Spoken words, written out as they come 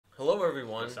Hello,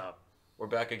 everyone. What's up? We're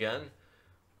back again.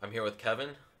 I'm here with Kevin,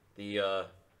 the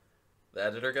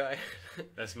editor guy,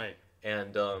 That's me.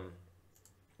 and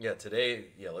yeah, today,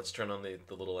 let's turn on the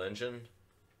little engine,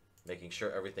 making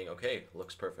sure everything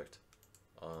looks perfect.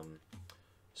 Um,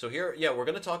 so here, we're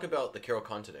gonna talk about the Caro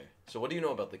con today. So what do you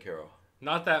know about the Caro?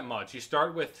 Not that much. You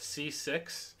start with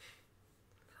C6,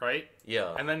 right?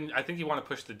 Yeah, And then I think you want to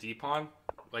push the D pawn,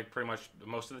 like pretty much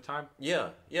most of the time. yeah,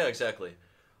 exactly.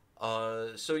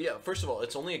 So yeah, first of all,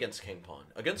 it's only against king pawn.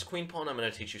 Against queen pawn, I'm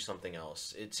gonna teach you something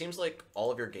else. It seems like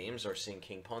all of your games are seeing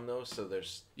king pawn though, so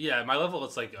there's Yeah, at my level,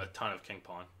 it's like a ton of king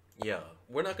pawn. yeah,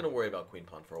 we're not gonna worry about queen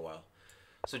pawn for a while.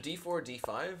 So d4,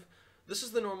 d5. This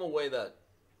is the normal way that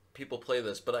people play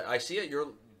this, but I see it.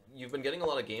 You've been getting a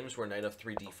lot of games where knight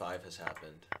f3, d5 has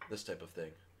happened. This type of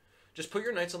thing. Just put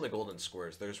your knights on the golden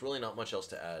squares. There's really not much else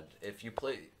to add. If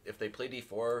they play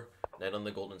d4, knight on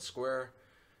the golden square.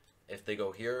 If they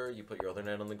go here, you put your other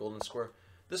knight on the golden square.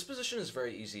 This position is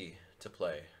very easy to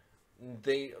play.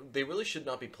 They really should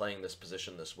not be playing this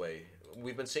position this way.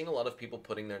 We've been seeing a lot of people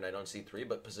putting their knight on c3,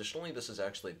 but positionally this is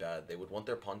actually bad. They would want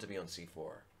their pawn to be on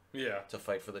c4 Yeah. to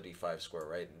fight for the d5 square,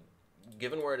 right?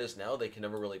 Given where it is now, they can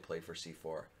never really play for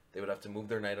c4. They would have to move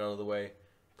their knight out of the way,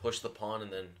 push the pawn,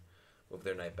 and then move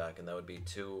their knight back, and that would be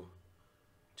too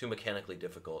mechanically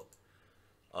difficult.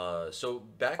 So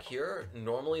back here,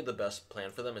 normally the best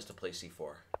plan for them is to play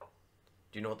c4. Do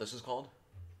you know what this is called?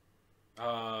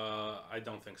 I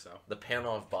don't think so. The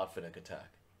Panov-Botvinnik attack.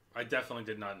 I definitely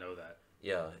did not know that.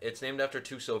 Yeah, it's named after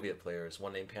two Soviet players,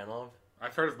 one named Panov.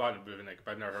 I've heard of Botvinnik,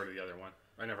 but I've never heard of the other one.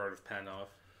 I never heard of Panov.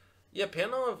 Yeah,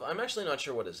 Panov, I'm actually not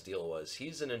sure what his deal was.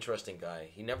 He's an interesting guy.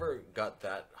 He never got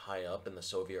that high up in the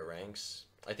Soviet ranks.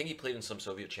 I think he played in some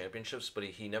Soviet championships, but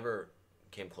he never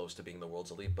came close to being the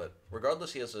world's elite. But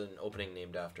regardless, he has an opening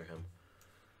named after him.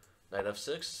 Knight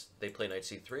f6, they play knight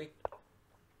c3.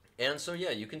 And so, yeah,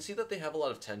 you can see that they have a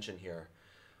lot of tension here.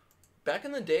 Back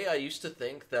in the day, I used to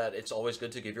think that it's always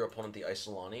good to give your opponent the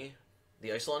isolani. The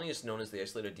isolani is known as the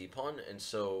isolated d-pawn, and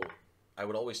so I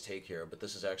would always take here, but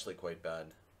this is actually quite bad.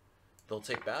 They'll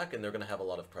take back, and they're going to have a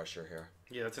lot of pressure here.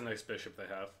 Yeah, that's a nice bishop they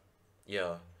have.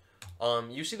 Yeah.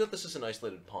 You see that this is an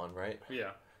isolated pawn, right?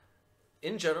 Yeah.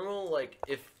 In general, like,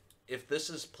 if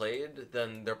this is played,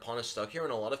 then their pawn is stuck here,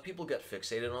 and a lot of people get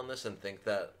fixated on this and think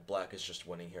that black is just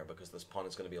winning here because this pawn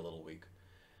is going to be a little weak.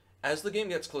 As the game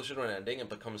gets closer to an ending, it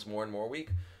becomes more and more weak.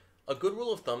 A good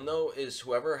rule of thumb, though, is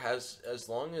whoever has, as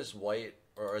long as white,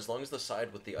 or as long as the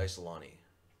side with the isolani,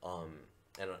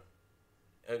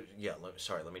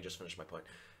 sorry, let me just finish my point.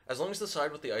 As long as the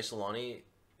side with the isolani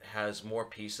has more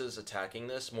pieces attacking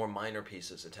this, more minor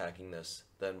pieces attacking this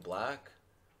than black,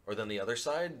 or than the other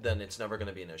side, then it's never going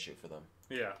to be an issue for them.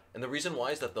 Yeah. And the reason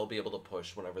why is that they'll be able to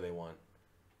push whenever they want.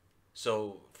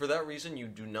 So, for that reason, you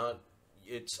do not...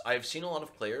 I've seen a lot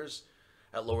of players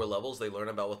at lower levels, they learn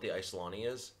about what the isolani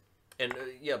is. And,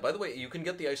 yeah, by the way, you can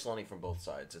get the isolani from both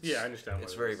sides. Yeah, I understand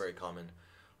It's what it very, is. very common.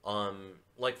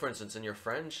 Like, for instance, in your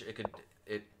French,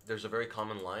 there's a very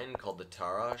common line called the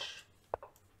Tarash,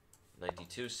 knight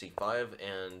d2, c5,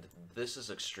 and this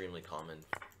is extremely common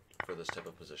for this type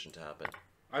of position to happen.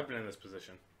 I've been in this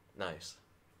position. Nice.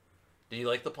 Do you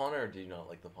like the pawn or do you not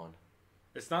like the pawn?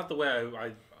 It's not the way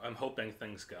I'm hoping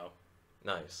things go.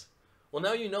 Nice. Well,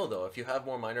 now you know, though. If you have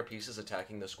more minor pieces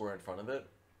attacking the square in front of it,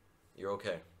 you're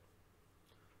okay.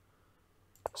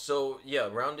 So, yeah,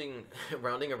 rounding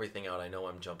everything out, I know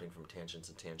I'm jumping from tangent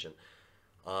to tangent.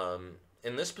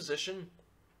 In this position,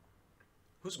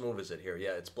 whose move is it here?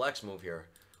 Yeah, it's black's move here.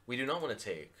 We do not want to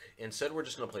take. Instead, we're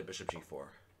just going to play bishop g4.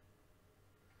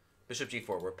 Bishop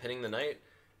g4, we're pinning the knight.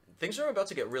 Things are about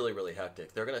to get really, really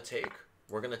hectic. They're going to take.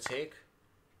 We're going to take.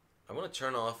 I want to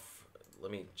turn off. Let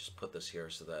me just put this here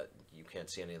so that you can't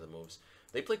see any of the moves.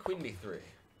 They play queen b3.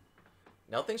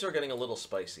 Now things are getting a little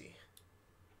spicy.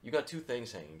 You got two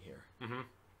things hanging here. Mm-hmm.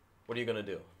 What are you going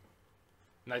to do?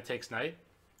 Knight takes knight?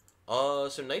 So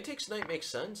knight takes knight makes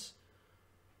sense.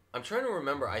 I'm trying to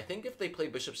remember. I think if they play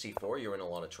bishop c4, you're in a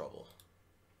lot of trouble.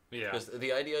 Yeah. Because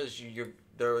the idea is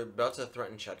they're about to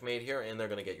threaten checkmate here, and they're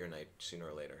going to get your knight sooner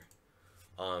or later.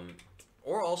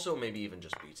 Or also maybe even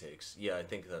just b takes. Yeah, I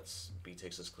think that's b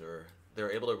takes is clearer.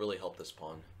 They're able to really help this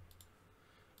pawn.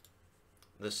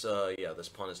 This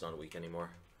pawn is not weak anymore.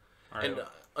 All right. And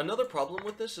another problem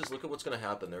with this is look at what's going to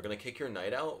happen. They're going to kick your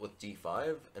knight out with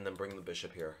d5 and then bring the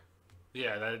bishop here.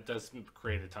 Yeah, that does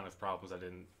create a ton of problems I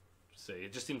didn't see.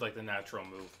 It just seemed like the natural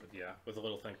move, but yeah, with a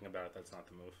little thinking about it, that's not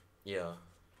the move. Yeah.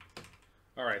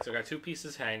 All right, so I got two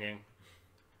pieces hanging.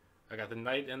 I got the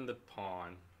knight and the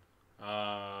pawn.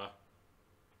 Well,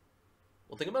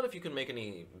 think about if you can make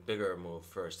any bigger move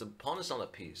first. The pawn is not a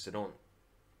piece.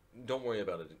 don't worry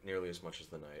about it nearly as much as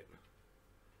the knight.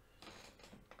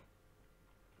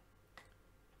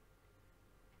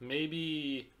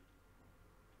 Maybe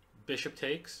bishop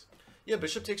takes. Yeah,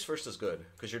 bishop takes first is good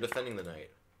because you're defending the knight.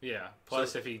 Yeah.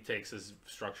 Plus, if he takes, his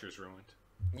structure's ruined.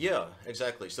 Yeah,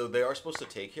 exactly. So they are supposed to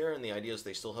take here, and the idea is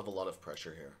they still have a lot of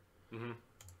pressure here. Mm-hmm.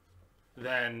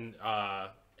 Then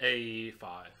a5.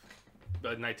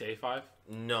 But knight to a5?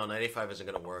 No, knight a5 isn't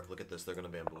going to work. Look at this. They're going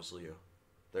to bamboozle you.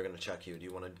 They're going to check you. Do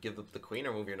you want to give the queen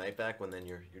or move your knight back when then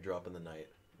you're dropping the knight?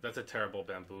 That's a terrible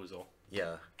bamboozle.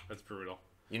 Yeah. That's brutal.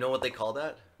 You know what they call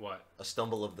that? What? A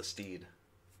stumble of the steed.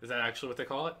 Is that actually what they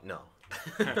call it? No.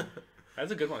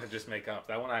 That's a good one to just make up.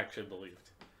 That one I actually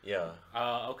believed. Yeah.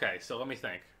 Okay, so let me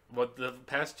think. Well, the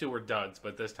past two were duds,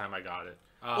 but this time I got it.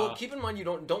 Well, keep in mind you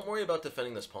don't worry about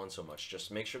defending this pawn so much.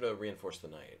 Just make sure to reinforce the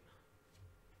knight.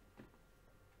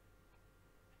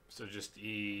 So just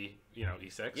e6?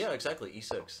 Yeah, exactly,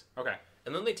 e6. Okay.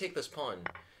 And then they take this pawn.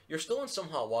 You're still in some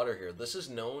hot water here. This is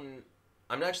known...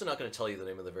 I'm actually not going to tell you the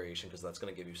name of the variation because that's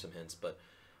going to give you some hints, but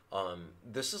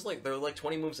this is like... There are like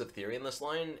 20 moves of theory in this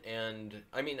line, and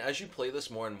I mean, as you play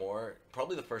this more and more,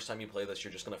 probably the first time you play this,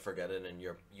 you're just going to forget it, and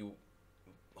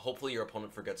hopefully your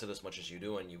opponent forgets it as much as you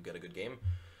do, and you get a good game.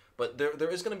 But there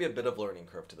is going to be a bit of learning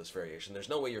curve to this variation. There's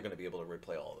no way you're going to be able to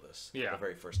replay all of this the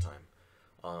very first time.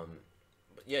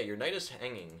 But yeah, your knight is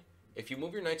hanging. If you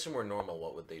move your knight somewhere normal,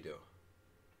 what would they do?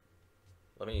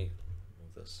 Let me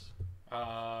move this.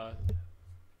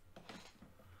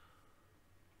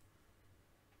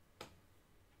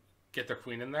 Get their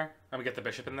queen in there? I mean, get the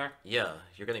bishop in there? Yeah,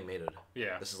 you're getting mated.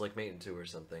 Yeah. This is like mate in 2 or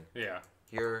something. Yeah.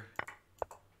 Here,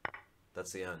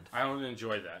 that's the end. I don't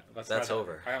enjoy that. That's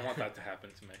over. I don't want that to happen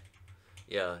to me.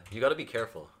 Yeah, you got to be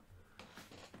careful.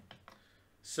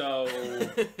 So,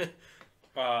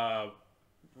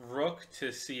 rook to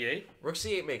c8? Rook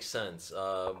c8 makes sense,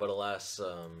 but alas,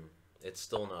 it's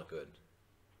still not good.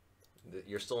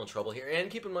 You're still in trouble here. And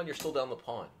keep in mind, you're still down the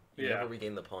pawn. You never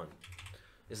regain the pawn.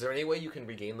 Is there any way you can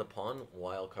regain the pawn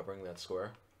while covering that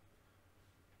square?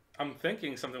 I'm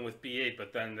thinking something with b8,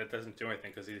 but then that doesn't do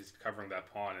anything because he's covering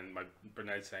that pawn and my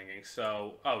knight's hanging.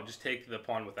 So, just take the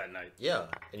pawn with that knight. Yeah,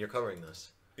 and you're covering this.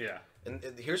 Yeah. And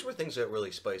here's where things get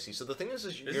really spicy. So the thing is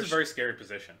this is a very scary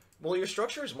position. Well, your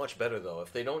structure is much better, though.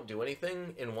 If they don't do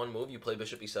anything in one move, you play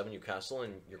bishop e7, you castle,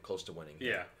 and you're close to winning.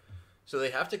 Yeah. So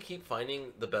they have to keep finding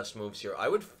the best moves here. I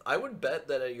would bet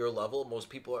that at your level, most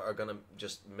people are going to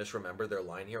just misremember their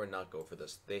line here and not go for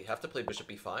this. They have to play bishop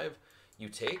e5, you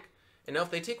take, and now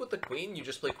if they take with the queen, you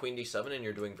just play queen d7 and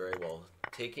you're doing very well.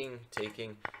 Taking,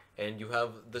 and you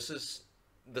have, this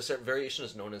variation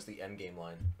is known as the endgame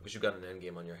line, because you've got an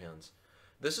endgame on your hands.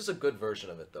 This is a good version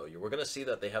of it, though. We're going to see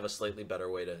that they have a slightly better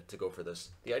way to go for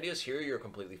this. The idea is here, you're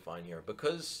completely fine here.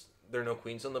 Because there are no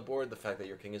queens on the board, the fact that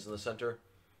your king is in the center,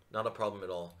 not a problem at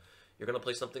all. You're going to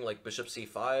play something like bishop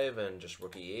c5 and just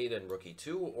rook e8 and rook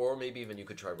e2, or maybe even you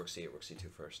could try rook c8, rook c2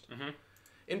 first. Mm-hmm.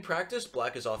 In practice,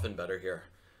 black is often better here.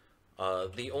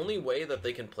 The only way that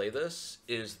they can play this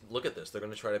is, look at this, they're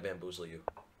going to try to bamboozle you.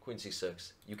 Queen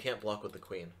c6. You can't block with the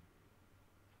queen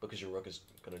because your rook is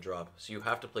going to drop. So you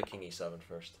have to play king e7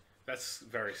 first. That's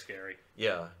very scary.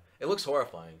 Yeah. It looks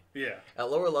horrifying. Yeah. At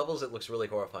lower levels, it looks really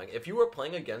horrifying. If you were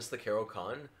playing against the Caro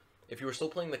Khan, if you were still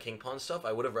playing the king pawn stuff,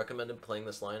 I would have recommended playing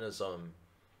this line as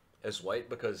white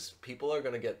because people are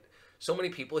going to get... So many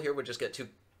people here would just get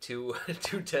two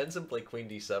tens and play queen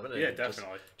d7 and yeah,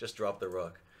 definitely. Just drop the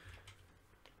rook.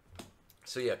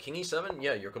 So yeah, king e7,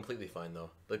 yeah, you're completely fine though.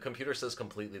 The computer says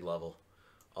completely level.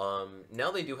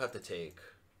 Now they do have to take.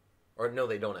 Or no,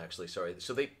 they don't actually, sorry.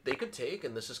 So they could take,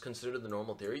 and this is considered the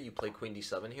normal theory. You play queen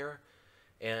d7 here.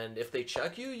 And if they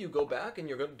check you, you go back and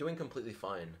you're doing completely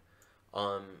fine.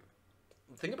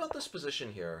 Think about this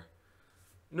position here.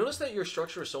 Notice that your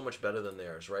structure is so much better than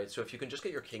theirs, right? So if you can just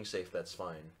get your king safe, that's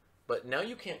fine. But now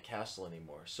you can't castle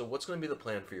anymore. So what's going to be the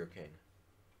plan for your king?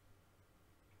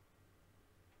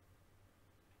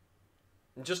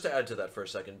 Just to add to that for a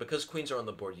second, because queens are on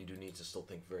the board, you do need to still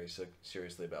think very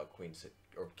seriously about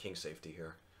or king safety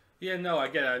here. Yeah, no, I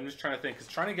get it. I'm just trying to think,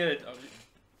 because trying to get it,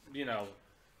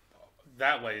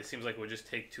 that way, it seems like it would just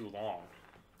take too long.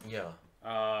 Yeah.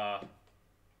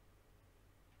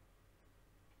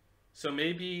 So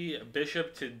maybe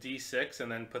bishop to d6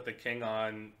 and then put the king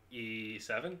on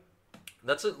e7?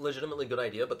 That's a legitimately good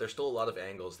idea, but there's still a lot of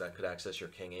angles that could access your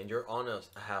king, and you're on a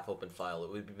half-open file.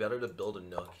 It would be better to build a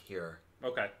nook here.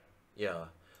 Okay. Yeah.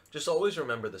 Just always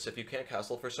remember this. If you can't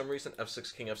castle for some reason,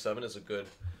 f6, king f7 is a good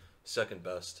second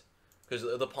best. Because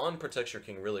the pawn protects your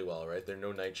king really well, right? There are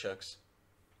no knight checks.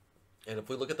 And if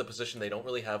we look at the position, they don't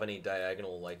really have any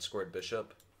diagonal light-squared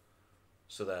bishop.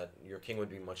 so that your king would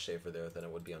be much safer there than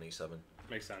it would be on e7.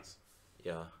 Makes sense.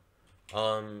 Yeah.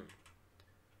 Um,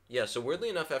 yeah, so weirdly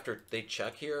enough, after they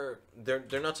check here,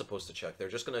 they're not supposed to check. They're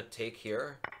just going to take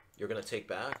here. You're going to take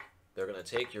back. They're going to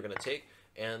take. You're going to take.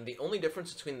 And the only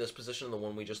difference between this position and the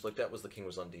one we just looked at was the king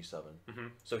was on d7.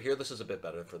 So here, this is a bit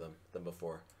better for them than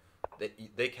before.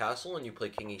 They castle, and you play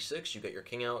king e6. You get your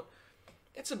king out.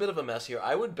 It's a bit of a mess here.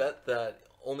 I would bet that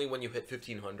only when you hit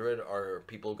 1500 are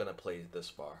people going to play this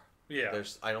far. Yeah.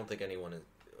 I don't think anyone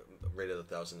rated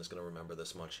 1,000 is going to remember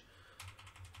this much.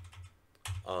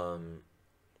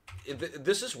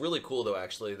 This is really cool, though,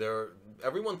 actually.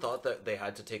 Everyone thought that they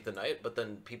had to take the knight, but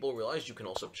then people realized you can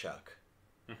also check.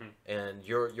 And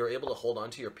you're able to hold on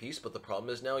to your piece, but the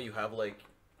problem is now you have, like,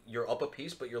 you're up a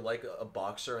piece, but you're like a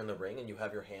boxer in the ring, and you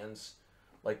have your hands,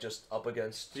 like, just up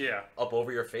against, up over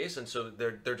your face, and so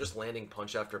they're just landing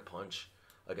punch after punch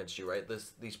against you, right?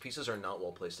 These pieces are not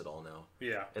well placed at all now.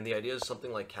 Yeah. And the idea is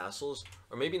something like castles,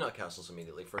 or maybe not castles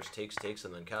immediately. First takes,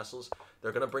 and then castles.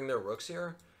 They're gonna bring their rooks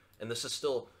here, and this is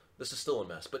still a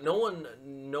mess. But no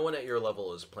one at your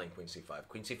level is playing Queen C5.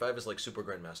 Queen C5 is like super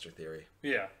grandmaster theory.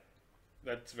 Yeah.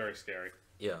 That's very scary.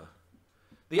 Yeah.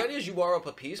 The idea is you are up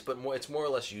a piece, but it's more or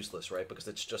less useless, right? Because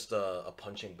it's just a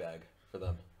punching bag for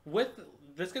them.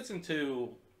 This gets into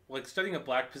like studying a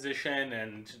black position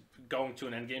and going to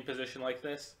an endgame position like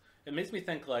this. It makes me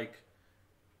think like,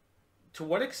 to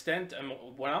what extent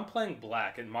when I'm playing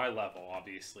black at my level,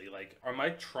 obviously, like, am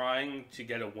I trying to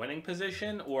get a winning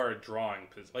position or a drawing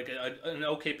position, like an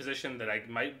okay position that I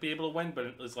might be able to win,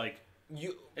 but it's like,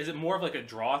 is it more of like a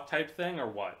draw type thing or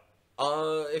what?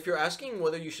 If you're asking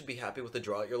whether you should be happy with the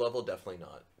draw at your level, definitely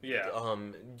not. Yeah.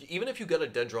 Even if you get a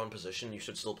dead drawn position, you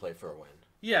should still play for a win.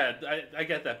 Yeah, I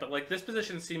get that, but like this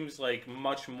position seems like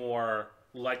much more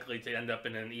likely to end up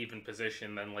in an even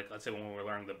position than, like, let's say when we were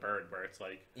learning the bird, where it's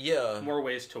like more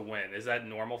ways to win. Is that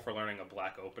normal for learning a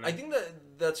black opening? I think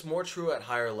that's more true at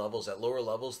higher levels. At lower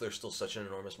levels, there's still such an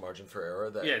enormous margin for error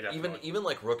that even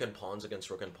like rook and pawns against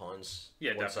rook and pawns,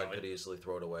 one side could easily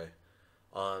throw it away.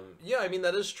 Yeah, I mean,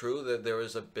 that is true that there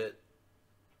is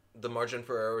the margin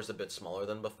for error is a bit smaller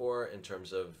than before in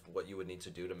terms of what you would need to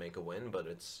do to make a win, but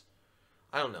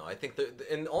I don't know. I think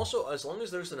and also as long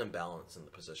as there's an imbalance in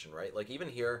the position, right? Like even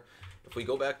here, if we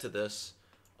go back to this,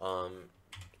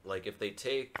 like if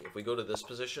we go to this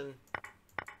position,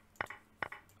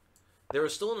 there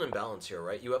is still an imbalance here,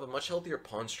 right? You have a much healthier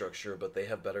pawn structure, but they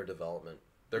have better development.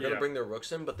 They're going to bring their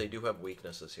rooks in, but they do have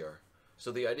weaknesses here.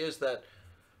 So the idea is that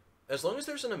as long as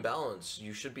there's an imbalance,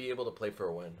 you should be able to play for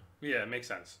a win. Yeah, it makes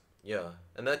sense. Yeah,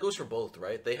 and that goes for both,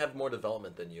 right? They have more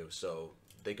development than you, so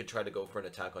they could try to go for an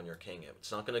attack on your king.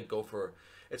 It's not going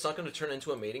to turn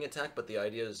into a mating attack, but the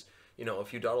idea is,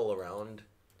 if you dawdle around,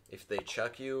 if they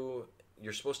check you,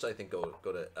 you're supposed to, I think, go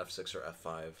to f6 or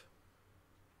f5.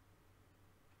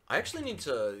 I actually need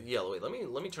to, wait,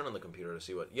 let me turn on the computer to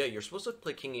see you're supposed to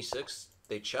play king e6,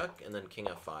 they check, and then king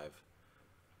f5.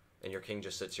 And your king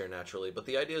just sits here naturally. But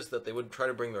the idea is that they would try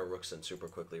to bring their rooks in super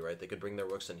quickly, right? They could bring their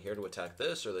rooks in here to attack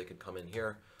this, or they could come in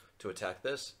here to attack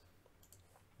this.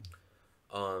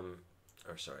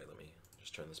 Or sorry, let me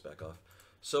just turn this back off.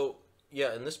 So,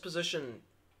 yeah, in this position,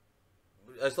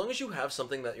 as long as you have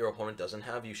something that your opponent doesn't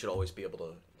have, you should always be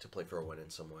able to play for a win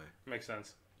in some way. Makes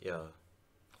sense. Yeah.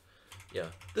 Yeah.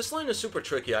 This line is super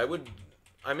tricky.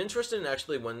 I'm interested in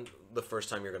actually when the first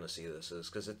time you're going to see this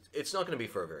is, because it's not going to be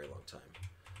for a very long time.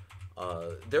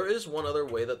 There is one other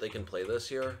way that they can play this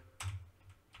here.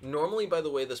 Normally, by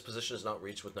the way, this position is not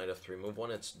reached with knight f3 move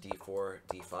 1. It's d4,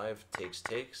 d5,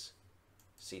 takes,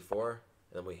 c4.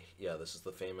 And then this is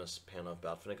the famous Panov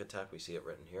Botvinnik attack. We see it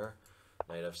written here.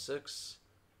 Knight f6.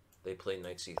 They play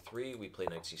knight c3. We play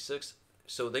knight c6.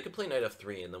 So they could play knight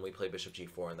f3, and then we play bishop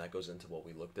g4, and that goes into what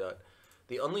we looked at.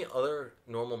 The only other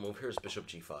normal move here is bishop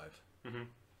g5. Mm-hmm.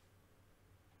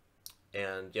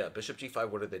 And yeah, bishop g5,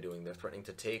 what are they doing? They're threatening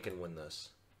to take and win this.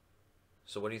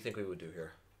 So what do you think we would do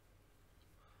here?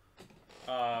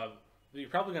 You're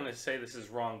probably going to say this is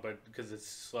wrong, but because it's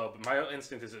slow. But my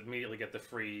instinct is immediately get the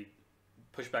free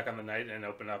push back on the knight and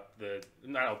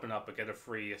but get a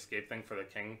free escape thing for the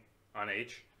king on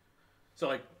h. So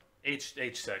like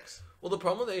h6. Well, the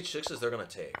problem with h6 is they're going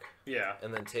to take. Yeah.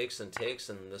 And then takes, and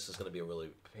this is going to be a really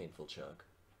painful check.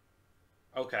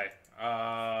 Okay.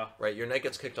 Right, your knight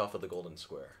gets kicked off of the golden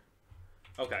square.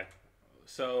 Okay.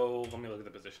 So let me look at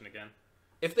the position again.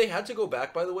 If they had to go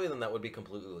back, by the way, then that would be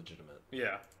completely legitimate.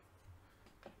 Yeah.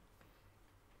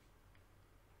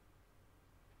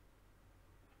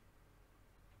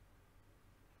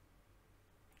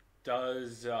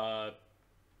 Does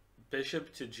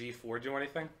bishop to g4 do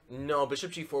anything? No,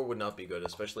 bishop g4 would not be good,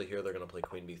 especially here they're going to play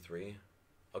queen b3.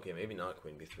 Okay, maybe not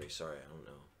queen b3. Sorry, I don't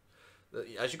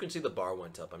know. As you can see, the bar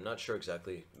went up. I'm not sure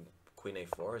exactly. Queen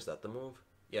a4, is that the move?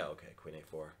 Yeah, okay, queen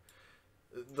a4.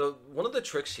 One of the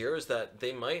tricks here is that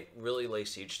they might really lay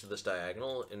siege to this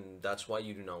diagonal, and that's why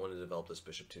you do not want to develop this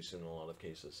bishop too soon in a lot of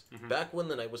cases. Back when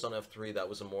the knight was on f3, that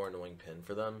was a more annoying pin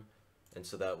for them, and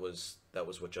so that was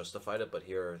what justified it. But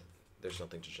here, there's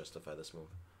nothing to justify this move.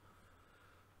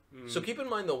 So keep in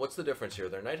mind, though, what's the difference here?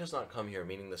 Their knight has not come here,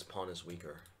 meaning this pawn is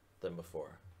weaker than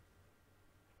before.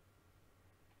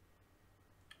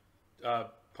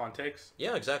 Pawn takes?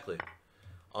 Yeah, exactly.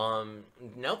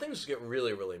 Now things get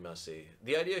really, really messy.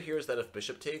 The idea here is that if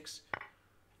bishop takes,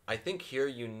 I think here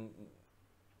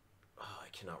I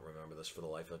cannot remember this for the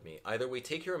life of me. Either we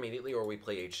take here immediately or we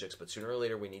play h6, but sooner or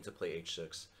later we need to play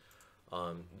h6.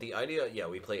 The idea, yeah,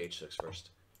 we play h6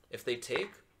 first. If they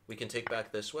take, we can take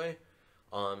back this way.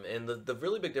 And the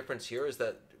really big difference here is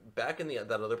that back in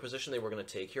that other position they were going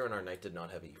to take here, and our knight did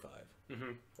not have e5.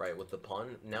 Right, with the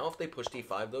pawn. Now if they push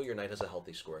d5, though, your knight has a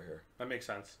healthy square here. That makes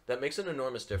sense. That makes an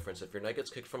enormous difference. If your knight gets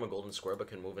kicked from a golden square but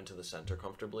can move into the center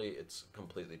comfortably, it's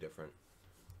completely different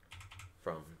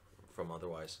from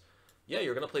otherwise. Yeah,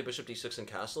 you're going to play bishop d6 and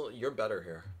castle. You're better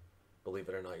here, believe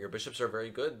it or not. Your bishops are very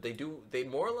good. They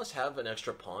more or less have an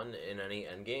extra pawn in any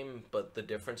endgame, but the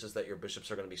difference is that your bishops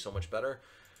are going to be so much better.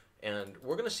 And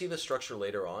we're going to see this structure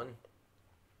later on.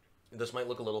 This might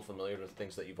look a little familiar to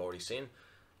things that you've already seen.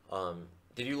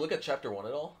 Did you look at chapter 1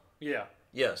 at all? Yeah.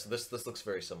 Yes, this looks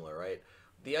very similar, right?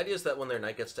 The idea is that when their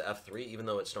knight gets to f3, even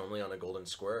though it's normally on a golden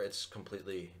square, it's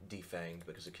completely defanged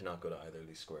because it cannot go to either of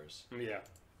these squares. Yeah.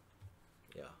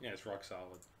 Yeah. Yeah, it's rock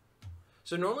solid.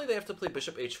 So normally they have to play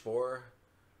bishop h4.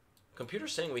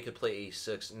 Computer's saying we could play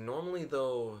e6. Normally,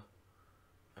 though,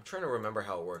 I'm trying to remember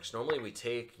how it works. Normally we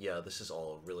take, yeah, this is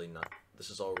all really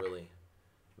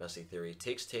messy theory.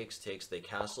 Takes, they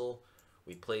castle.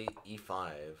 We play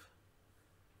e5.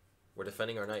 We're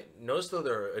defending our knight. Notice, though,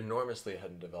 they're enormously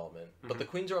ahead in development. But the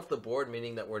queens are off the board,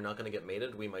 meaning that we're not going to get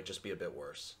mated. We might just be a bit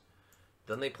worse.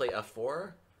 Then they play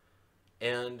f4.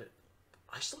 And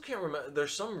I still can't remember.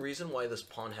 There's some reason why this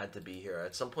pawn had to be here.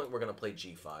 At some point, we're going to play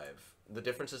g5. The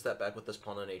difference is that back with this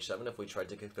pawn on h7, if we tried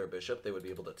to kick their bishop, they would be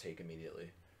able to take immediately.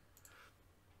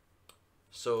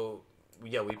 So,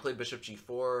 yeah, we played bishop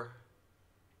g4.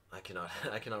 I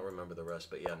cannot remember the rest,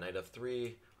 but yeah, knight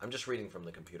f3. I'm just reading from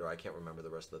the computer. I can't remember the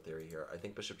rest of the theory here. I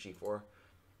think bishop g4.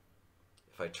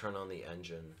 If I turn on the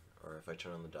engine, or if I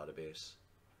turn on the database.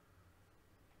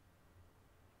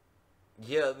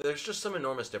 Yeah, there's just some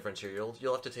enormous difference here.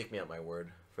 You'll have to take me at my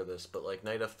word for this, but like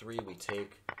knight f3 we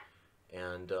take,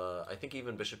 and I think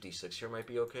even bishop d6 here might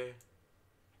be okay.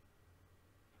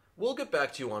 We'll get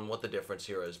back to you on what the difference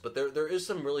here is, but there is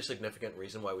some really significant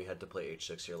reason why we had to play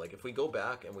h6 here. Like, if we go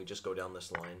back and we just go down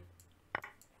this line,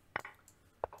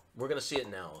 we're going to see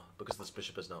it now, because this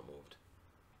bishop has not moved.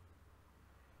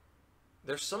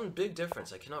 There's some big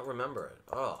difference. I cannot remember it.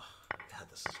 Oh, God,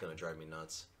 this is going to drive me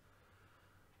nuts.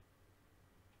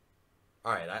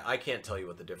 Alright, I can't tell you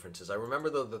what the difference is. I remember,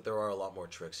 though, that there are a lot more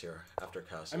tricks here after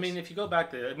castles. I mean, if you go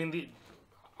back to... I mean,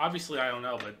 obviously, I don't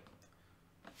know, but...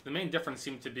 The main difference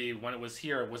seemed to be when it was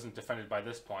here, it wasn't defended by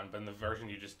this pawn, but in the version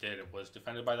you just did, it was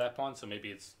defended by that pawn, so maybe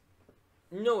it's...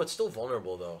 No, it's still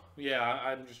vulnerable, though. Yeah,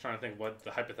 I'm just trying to think what the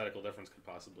hypothetical difference could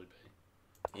possibly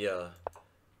be. Yeah.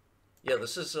 Yeah,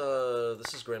 this is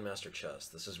Grandmaster Chess.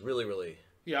 This is really, really...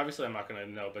 Yeah, obviously I'm not going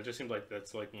to know, but it just seems like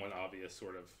that's like one obvious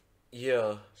sort of...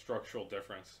 Yeah. Structural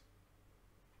difference.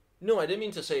 No, I didn't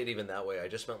mean to say it even that way. I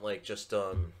just meant, like, just,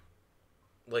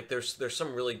 like, there's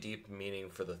some really deep meaning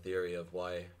for the theory of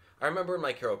why... I remember in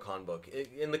my Caro Khan book,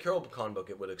 in the Caro Khan book,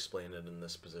 it would explain it in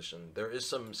this position. There is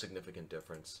some significant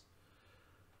difference.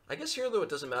 I guess here, though, it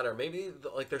doesn't matter. Maybe,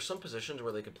 like, there's some positions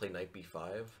where they could play knight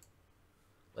b5.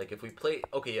 Like, if we play...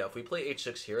 Okay, yeah, if we play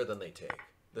h6 here, then they take.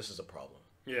 This is a problem.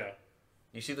 Yeah.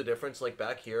 You see the difference? Like,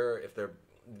 back here,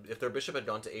 if their bishop had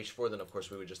gone to h4, then, of course,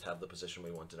 we would just have the position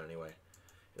we wanted anyway.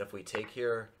 And if we take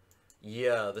here...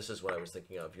 Yeah, this is what I was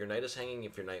thinking of. Your knight is hanging.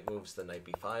 If your knight moves, then knight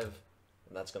b5, and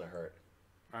that's going to hurt.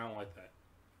 I don't like that.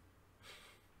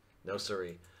 No,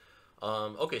 siree.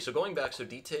 Okay, so going back, so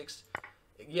d takes...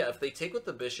 Yeah, if they take with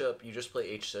the bishop, you just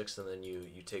play h6, and then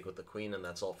you take with the queen, and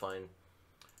that's all fine.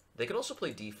 They could also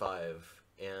play d5,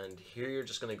 and here you're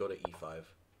just going to go to e5.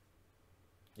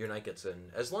 Your knight gets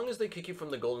in. As long as they kick you from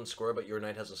the golden square, but your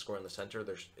knight has a square in the center,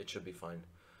 it should be fine.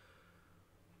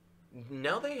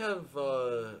 Now they have...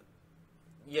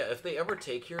 Yeah, if they ever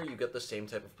take here, you get the same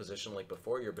type of position like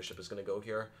before. Your bishop is going to go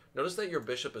here. Notice that your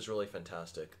bishop is really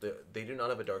fantastic. They do not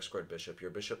have a dark squared bishop.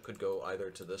 Your bishop could go either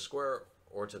to this square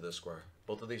or to this square.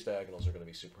 Both of these diagonals are going to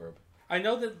be superb. I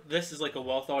know that this is like a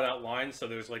well thought out line, so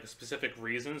there's like specific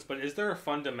reasons, but is there a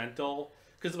fundamental?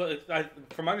 Because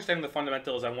from my understanding, the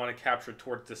fundamental is I want to capture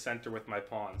towards the center with my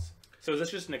pawns. So is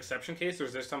this just an exception case, or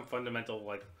is there some fundamental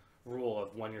like rule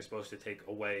of when you're supposed to take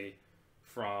away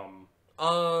from?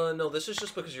 No, this is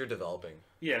just because you're developing.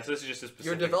 Yeah, so this is just a specific.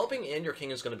 You're developing, and your king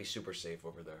is going to be super safe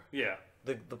over there. Yeah.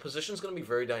 The position's going to be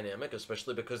very dynamic,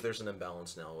 especially because there's an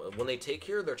imbalance now. When they take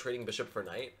here, they're trading bishop for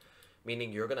knight,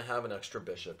 meaning you're going to have an extra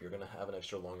bishop. You're going to have an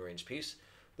extra long-range piece.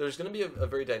 There's going to be a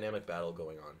very dynamic battle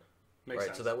going on. Makes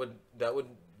sense. So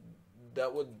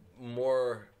that would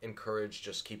more encourage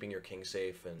just keeping your king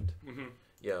safe and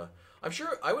yeah. I'm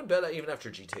sure I would bet even after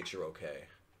g takes you're okay,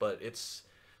 but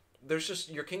there's just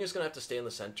your king is going to have to stay in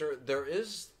the center.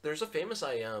 There's a famous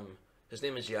IM. His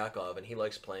name is Yakov, and he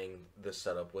likes playing this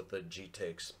setup with the g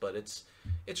takes, but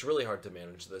it's really hard to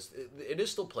manage this. It is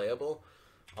still playable.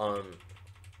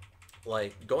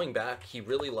 Like going back, he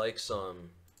really likes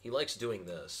doing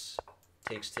this.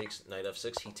 Takes knight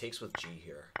f6. He takes with g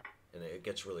here, and it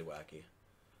gets really wacky.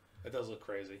 It does look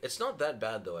crazy. It's not that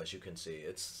bad though, as you can see.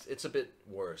 It's a bit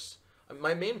worse.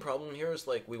 My main problem here is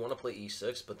like we want to play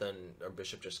e6, but then our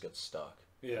bishop just gets stuck.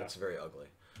 Yeah, it's very ugly.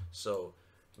 So,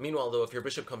 meanwhile though, if your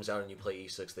bishop comes out and you play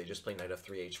e6, they just play knight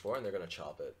f3, h4, and they're gonna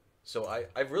chop it. So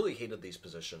I've really hated these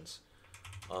positions.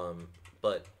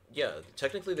 But yeah,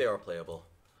 technically they are playable.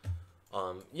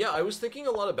 Yeah, I was thinking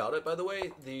a lot about it. By the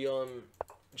way,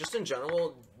 just in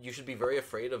general, you should be very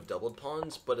afraid of doubled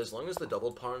pawns, but as long as the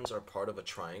doubled pawns are part of a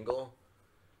triangle,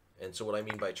 and so what I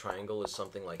mean by triangle is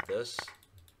something like this,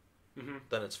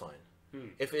 then it's fine.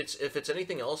 If it's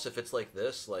anything else, if it's like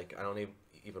this, like I don't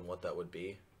even what that would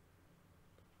be.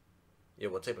 Yeah,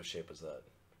 what type of shape is that?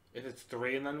 If it's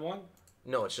 3 and then 1?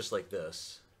 No, it's just like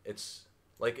this. It's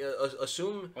like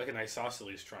assume like an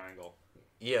isosceles triangle.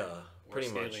 Yeah, or pretty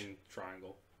a much. scaling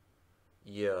triangle.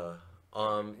 Yeah.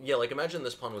 Yeah, like imagine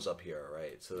this pawn was up here,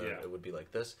 right? So it would be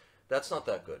like this. That's not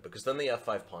that good, because then the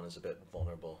f5 pawn is a bit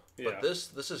vulnerable. Yeah. But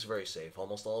this is very safe.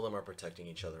 Almost all of them are protecting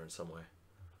each other in some way.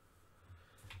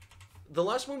 The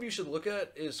last move you should look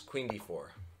at is queen d4.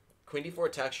 Queen d4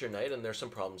 attacks your knight, and there's some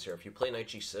problems here. If you play knight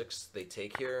g6, they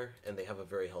take here, and they have a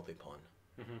very healthy pawn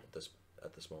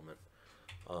at this moment.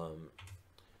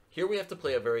 Here we have to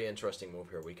play a very interesting move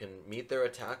here. We can meet their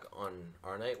attack on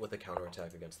our knight with a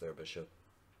counterattack against their bishop.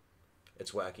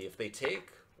 It's wacky. If they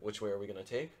take, which way are we going to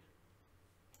take?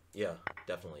 Yeah,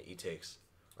 definitely. E takes.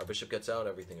 Our bishop gets out,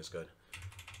 everything is good.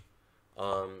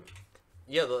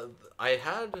 Yeah, I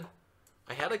had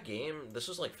a game, this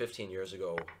was like 15 years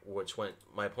ago, which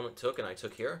my opponent took and I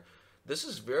took here. This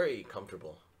is very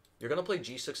comfortable. You're going to play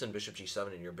g6 and bishop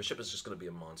g7, and your bishop is just going to be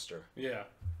a monster. Yeah.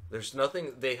 There's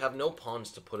nothing, they have no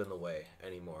pawns to put in the way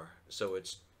anymore, so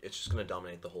it's just going to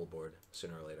dominate the whole board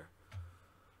sooner or later.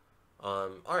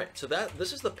 Alright, so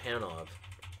this is the Panov.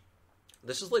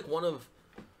 This is like one of,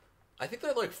 I think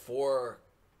they're like four,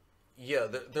 yeah,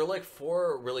 they're like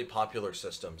four really popular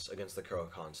systems against the Caro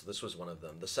Khan, so this was one of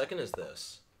them. The second is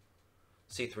this,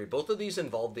 C3. Both of these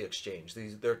involve the exchange.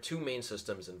 There are two main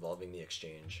systems involving the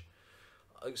exchange.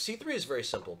 C3 is very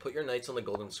simple. Put your knights on the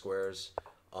golden squares.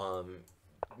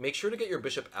 Make sure to get your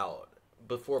bishop out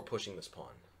before pushing this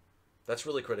pawn. That's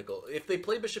really critical. If they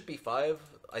play bishop b5,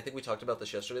 I think we talked about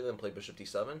this yesterday, then play bishop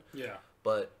d7. Yeah.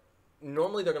 But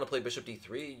normally they're going to play bishop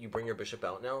d3. You bring your bishop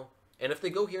out now. And if they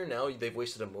go here now, they've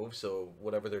wasted a move, so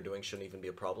whatever they're doing shouldn't even be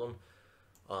a problem.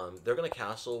 They're going to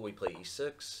castle. We play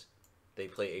e6. They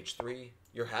play h3.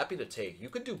 You're happy to take. You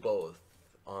could do both.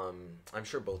 I'm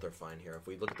sure both are fine here. If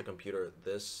we look at the computer,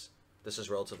 this is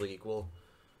relatively equal.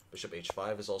 Bishop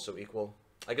h5 is also equal.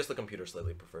 I guess the computer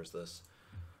slightly prefers this.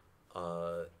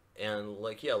 And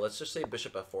like, yeah, let's just say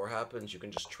bishop f4 happens. You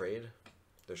can just trade.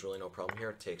 There's really no problem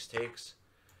here. Takes.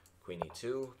 Queen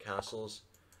e2, castles.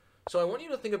 So I want you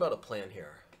to think about a plan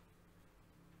here.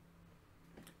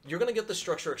 You're going to get this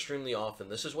structure extremely often.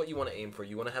 This is what you want to aim for.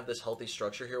 You want to have this healthy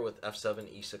structure here with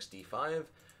f7, e6, d5.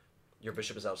 Your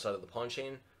bishop is outside of the pawn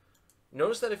chain.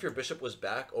 Notice that if your bishop was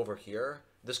back over here,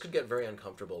 this could get very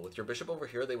uncomfortable. With your bishop over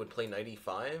here, they would play knight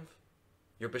e5.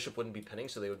 Your bishop wouldn't be pinning,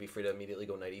 so they would be free to immediately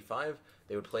go knight e5.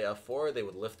 They would play f4. They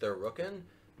would lift their rook in.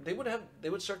 They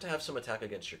would start to have some attack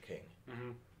against your king.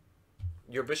 Mm-hmm.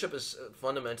 Your bishop is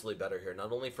fundamentally better here,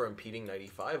 not only for impeding knight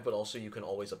e5, but also you can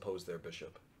always oppose their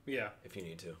bishop. Yeah. If you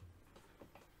need to.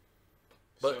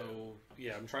 But, so,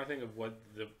 yeah, I'm trying to think of what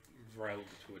the route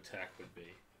to attack would be.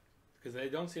 Because they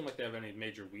don't seem like they have any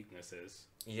major weaknesses.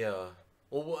 Yeah.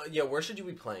 Well, yeah, where should you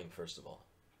be playing, first of all?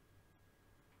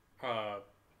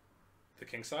 The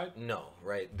king side? No,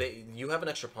 right. You have an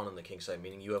extra pawn on the king side,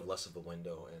 meaning you have less of a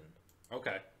window in.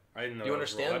 Okay. I didn't know You that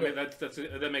was a rule. I understand?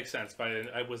 mean, that makes sense, but I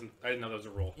didn't know that was a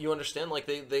rule. You understand? Like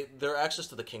their access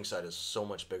to the king side is so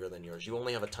much bigger than yours. You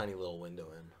only have a tiny little window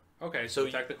in. Okay, so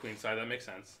attack the queen side. That makes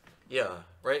sense. Yeah,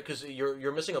 right. Because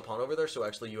you're missing a pawn over there, so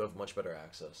actually you have much better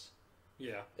access.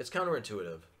 Yeah. It's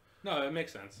counterintuitive. No, it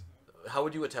makes sense. How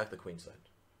would you attack the queen side?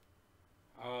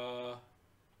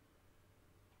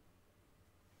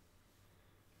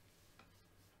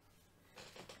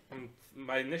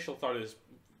 My initial thought is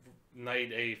knight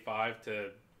a5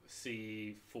 to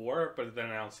c4, but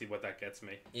then I don't see what that gets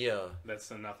me. Yeah.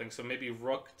 That's a nothing. So maybe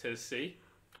rook to c.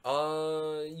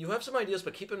 You have some ideas,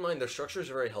 but keep in mind their structures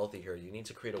are very healthy here. You need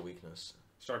to create a weakness.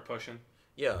 Start pushing.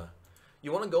 Yeah.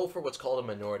 You want to go for what's called a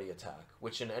minority attack,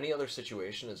 which in any other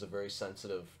situation is a very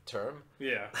sensitive term.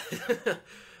 Yeah.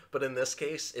 But in this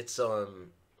case, it's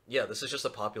yeah, this is just a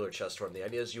popular chess term. The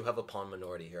idea is you have a pawn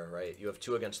minority here, right? You have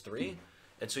 2 against 3,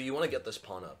 and so you want to get this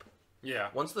pawn up. Yeah.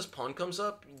 Once this pawn comes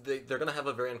up, they're going to have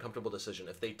a very uncomfortable decision.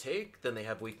 If they take, then they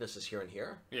have weaknesses here and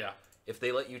here. Yeah. If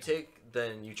they let you take,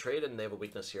 then you trade and they have a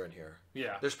weakness here and here.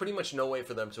 Yeah. There's pretty much no way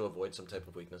for them to avoid some type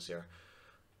of weakness here.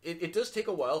 It does take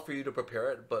a while for you to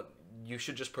prepare it, but you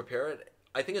should just prepare it.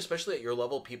 I think especially at your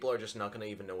level, people are just not going to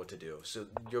even know what to do. So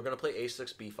you're going to play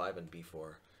a6, b5, and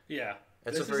b4. Yeah.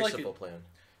 It's a very simple plan.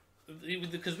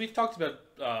 Because we've talked about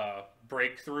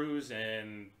breakthroughs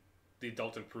in the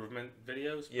adult improvement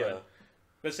videos. Yeah.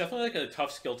 But it's definitely like a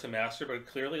tough skill to master, but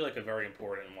clearly like a very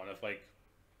important one. Of like,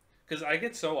 because I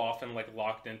get so often like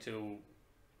locked into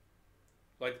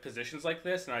like positions like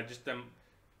this, and I just am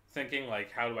thinking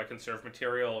like, how do I conserve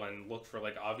material and look for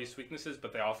like obvious weaknesses,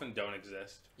 but they often don't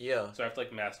exist. Yeah. So I have to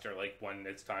like master like when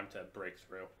it's time to break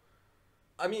through.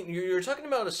 I mean, you're talking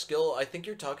about a skill. I think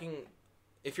you're talking.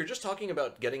 If you're just talking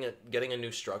about getting a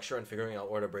new structure and figuring out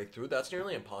where to break through, that's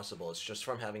nearly impossible. It's just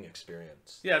from having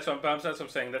experience. Yeah, that's what I'm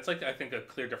saying. That's like I think a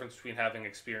clear difference between having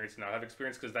experience and not having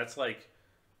experience, because that's like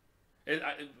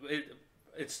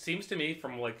it seems to me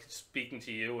from like speaking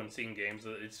to you and seeing games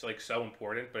that it's like so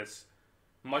important, but it's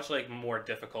much like more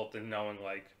difficult than knowing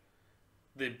like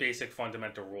the basic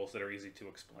fundamental rules that are easy to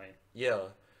explain. Yeah.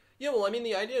 Yeah, well, I mean,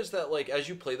 the idea is that like as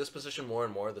you play this position more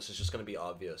and more, this is just going to be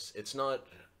obvious. It's not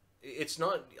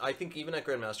I think even at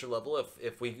grandmaster level,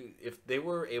 if they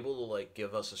were able to like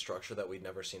give us a structure that we'd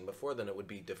never seen before, then it would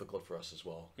be difficult for us as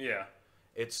well. Yeah.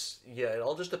 It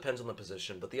all just depends on the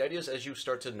position, but the idea is as you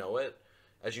start to know it,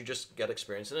 as you just get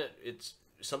experience in it, it's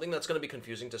something that's going to be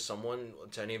confusing to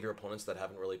any of your opponents that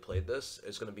haven't really played this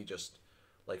is going to be just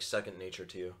like second nature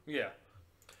to you. Yeah.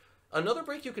 Another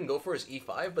break you can go for is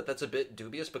e5, but that's a bit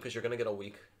dubious because you're going to get a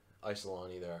weak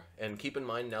Isolani there. And keep in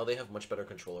mind, now they have much better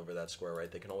control over that square, right?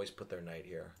 They can always put their knight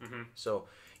here. Mm-hmm. So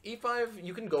e5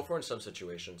 you can go for in some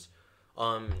situations.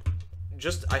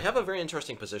 I have a very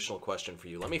interesting positional question for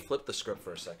you. Let me flip the script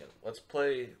for a second. Let's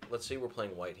say we're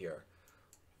playing white here.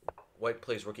 White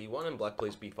plays rook e1 and black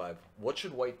plays b5. What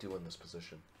should white do in this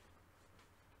position?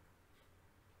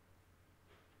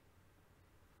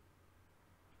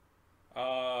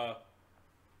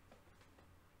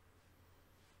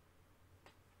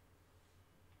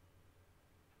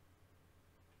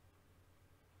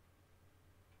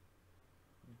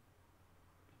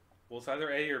 Well, it's either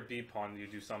A or B pawn. You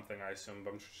do something, I assume,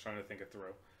 but I'm just trying to think it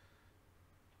through.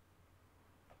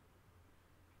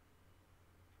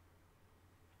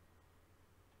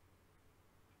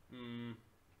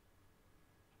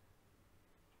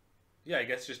 Yeah, I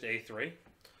guess just A3.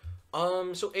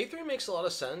 So A3 makes a lot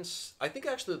of sense. I think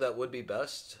actually that would be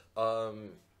best.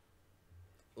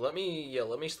 Let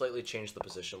me slightly change the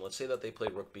position. Let's say that they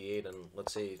played rook b8, and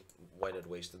let's say white had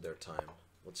wasted their time.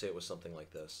 Let's say it was something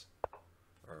like this.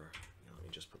 Or, let me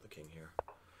just put the king here.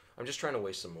 I'm just trying to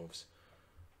waste some moves.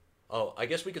 Oh, I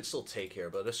guess we could still take here,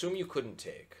 but assume you couldn't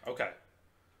take. Okay.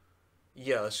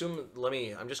 Yeah,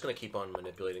 I'm just going to keep on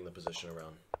manipulating the position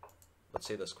around. Let's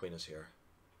say this queen is here.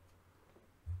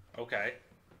 Okay.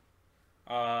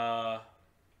 So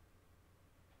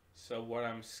what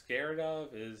I'm scared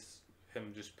of is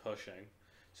him just pushing.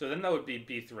 So then that would be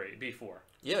B3, B4.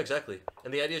 Yeah, exactly.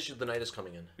 And the idea is the knight is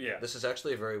coming in. Yeah. This is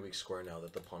actually a very weak square now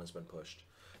that the pawn has been pushed.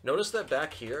 Notice that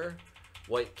back here,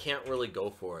 white can't really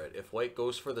go for it. If white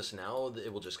goes for this now,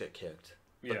 it will just get kicked.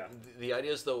 But yeah. The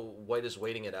idea is, though, white is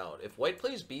waiting it out. If white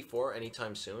plays b4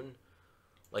 anytime soon,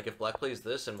 like if black plays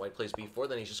this and white plays b4,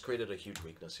 then he's just created a huge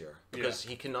weakness here. Because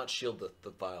he cannot shield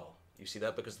the file. You see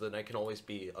that? Because the knight can always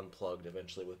be unplugged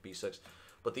eventually with b6.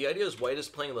 But the idea is white is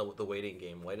playing the waiting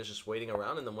game. White is just waiting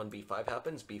around, and then when b5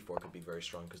 happens, b4 could be very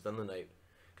strong, because then the knight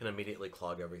can immediately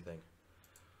clog everything.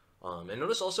 And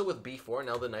notice also with b4,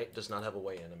 now the knight does not have a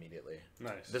way in immediately.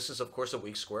 Nice. This is, of course, a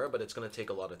weak square, but it's going to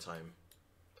take a lot of time.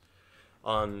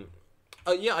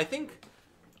 Yeah, I think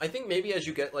maybe as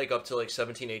you get like up to like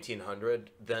 17, 1800,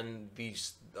 then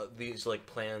these like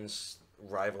plans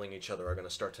rivaling each other are going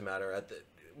to start to matter. At the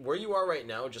where you are right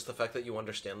now, just the fact that you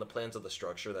understand the plans of the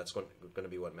structure, that's going to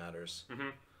be what matters.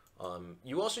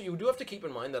 You do have to keep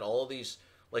in mind that all of these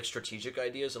like strategic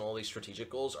ideas and all these strategic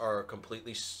goals are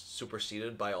completely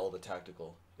superseded by all the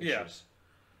tactical issues. Yeah.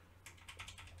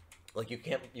 Like you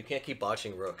can't keep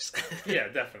botching rooks. Yeah,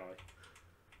 definitely.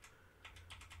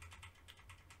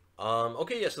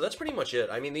 Okay, yeah, so that's pretty much it.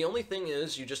 I mean, the only thing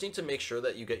is you just need to make sure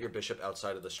that you get your bishop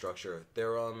outside of the structure.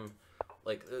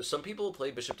 Some people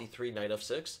play bishop d3, knight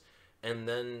f6, and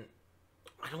then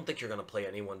I don't think you're going to play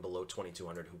anyone below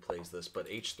 2200 who plays this, but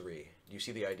h3. Do you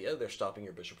see the idea? They're stopping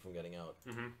your bishop from getting out.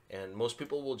 And most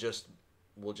people will just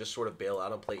sort of bail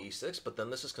out and play e6, but then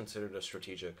this is considered a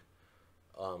strategic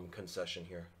concession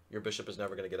here. Your bishop is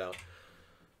never going to get out.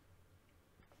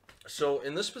 So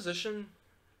in this position,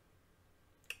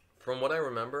 from what I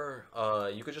remember,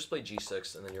 you could just play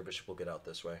g6 and then your bishop will get out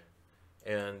this way.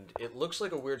 And it looks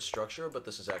like a weird structure, but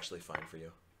this is actually fine for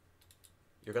you.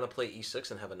 You're going to play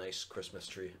e6 and have a nice Christmas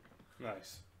tree.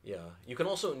 Nice. Yeah. You can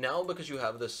also, now because you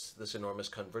have this enormous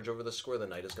coverage over the square, the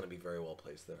knight is going to be very well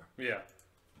placed there. Yeah.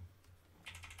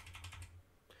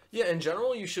 Yeah, in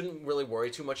general, you shouldn't really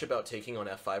worry too much about taking on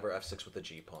f5 or f6 with the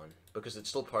g-pawn, because it's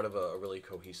still part of a really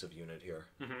cohesive unit here.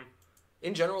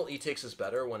 In general, e takes is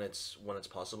better when it's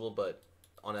possible, but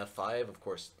on f5, of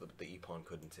course, the e-pawn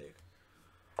couldn't take.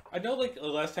 I know, like, the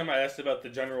last time I asked about the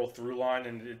general through line,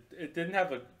 and it didn't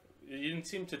have a... You didn't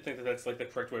seem to think that that's, like, the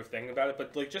correct way of thinking about it,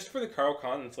 but, like, just for the Caro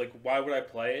Con, it's like, why would I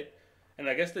play it? And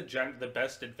I guess the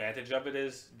best advantage of it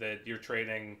is that you're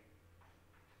trading...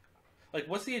 Like,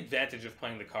 what's the advantage of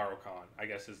playing the Caro Con, I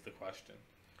guess is the question.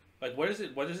 Like, what is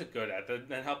it good at?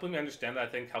 And helping me understand that, I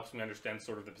think, helps me understand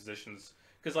sort of the positions...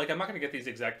 Because, like, I'm not going to get these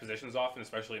exact positions often,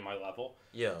 especially in my level.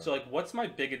 Yeah. So, like, what's my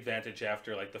big advantage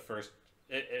after, like, the first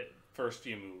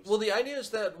few moves? Well, the idea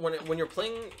is that when you're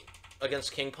playing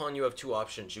against king pawn, you have two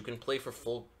options. You can play for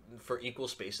equal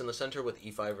space in the center with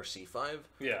e5 or c5.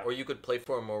 Yeah. Or you could play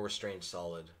for a more restrained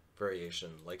solid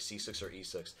variation, like c6 or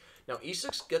e6. Now,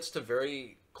 e6 gets to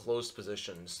very closed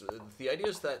positions. The idea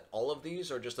is that all of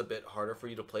these are just a bit harder for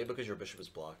you to play because your bishop is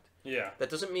blocked. Yeah. That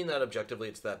doesn't mean that objectively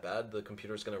it's that bad. The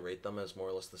computer's going to rate them as more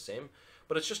or less the same.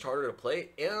 But it's just harder to play,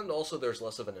 and also there's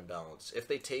less of an imbalance. If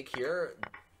they take here,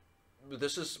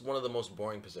 this is one of the most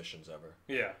boring positions ever.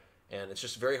 Yeah. And it's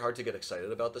just very hard to get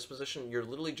excited about this position. You're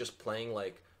literally just playing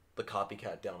like the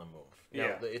copycat down a move.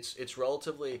 Now, Yeah.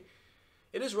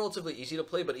 It is relatively easy to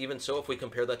play, but even so, if we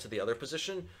compare that to the other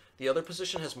position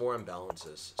has more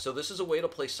imbalances. So this is a way to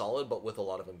play solid, but with a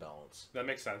lot of imbalance. That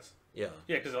makes sense. Yeah.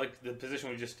 Yeah, because, like, the position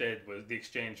we just did was the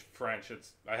exchange French.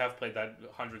 I have played that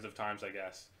hundreds of times, I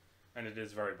guess. And it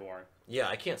is very boring. Yeah,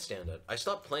 I can't stand it. I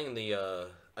stopped playing the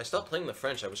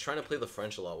French. I was trying to play the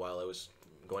French a lot while I was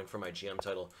going for my GM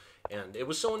title. And it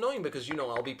was so annoying because,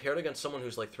 I'll be paired against someone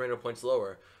who's like 300 points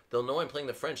lower. They'll know I'm playing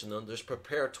the French, and they'll just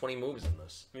prepare 20 moves in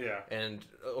this. Yeah. And,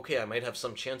 okay, I might have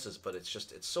some chances, but it's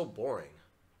so boring.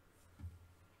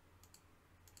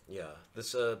 Yeah.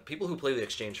 People who play the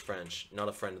exchange French, not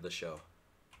a friend of the show.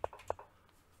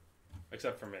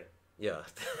 Except for me. Yeah.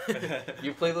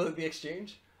 You play the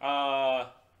exchange? I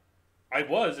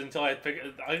was until I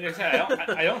figured... Like I said,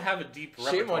 I don't have a deep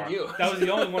repertoire. Shame on you. That was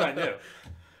the only one I knew.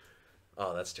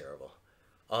 Oh, that's terrible.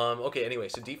 Okay, anyway,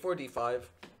 so d4,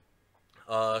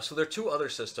 d5. So there are two other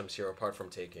systems here apart from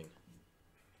taking.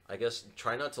 I guess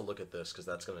try not to look at this because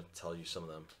that's going to tell you some of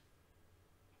them.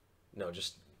 No,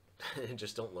 just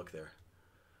don't look there.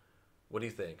 What do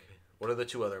you think? What are the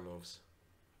two other moves?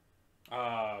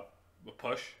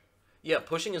 Push. Yeah,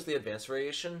 pushing is the advanced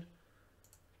variation.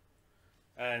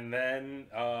 And then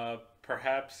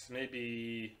perhaps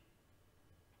maybe...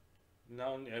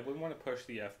 No, I wouldn't want to push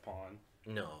the f-pawn.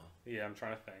 No. Yeah, I'm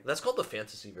trying to think. That's called the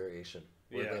fantasy variation.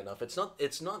 Weirdly enough, it's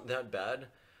not that bad.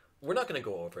 We're not going to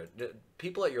go over it.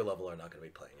 People at your level are not going to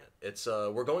be playing it. It's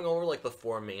we're going over like the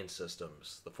four main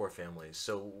systems, the four families.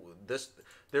 So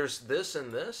there's this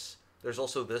and this. There's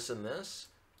also this and this.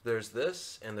 There's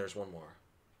this and there's one more.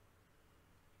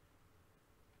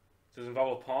 Does it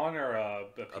involve a pawn or a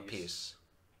piece? A piece.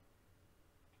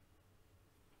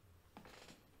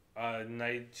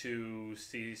 Knight to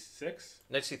c6?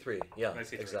 Knight c3, yeah, Knight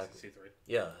c3, exactly. c3.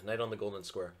 Yeah, knight on the golden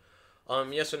square.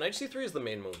 Yeah, so knight c3 is the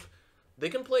main move. They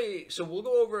can play, so we'll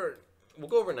go over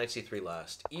knight c3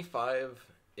 last. e5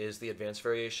 is the advanced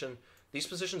variation. These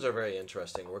positions are very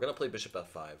interesting. We're going to play bishop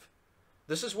f5.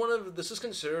 This is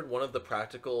considered one of the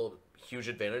practical huge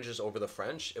advantages over the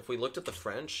French. If we looked at the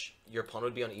French, your pawn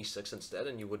would be on e6 instead,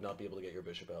 and you would not be able to get your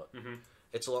bishop out. Mm-hmm.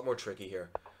 It's a lot more tricky here.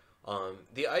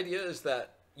 The idea is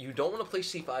that you don't want to play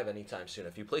c5 anytime soon.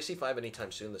 If you play c5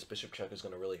 anytime soon, this bishop check is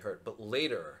going to really hurt. But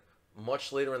later,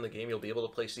 much later in the game, you'll be able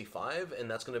to play c5, and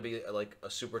that's going to be like a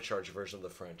supercharged version of the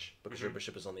French because your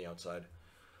bishop is on the outside.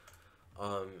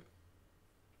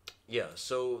 Yeah,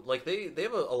 so like they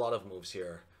have a lot of moves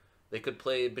here. They could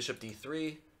play bishop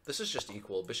d3. This is just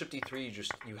equal. Bishop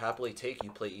d3, you happily take.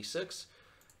 You play e6,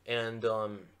 and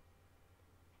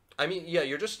I mean, yeah,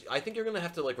 I think you're gonna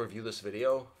have to like review this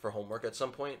video for homework at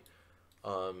some point.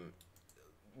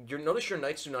 Notice your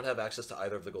knights do not have access to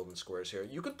either of the golden squares here.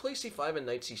 You could play c5 and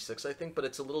knight c6, I think, but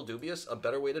it's a little dubious. A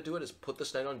better way to do it is put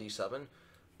this knight on d7,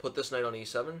 put this knight on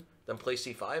e7, then play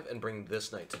c5 and bring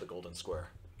this knight to the golden square.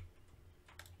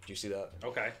 Do you see that?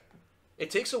 Okay. It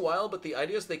takes a while, but the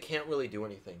idea is they can't really do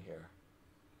anything here.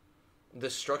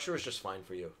 This structure is just fine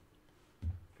for you.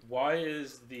 Why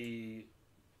is the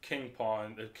king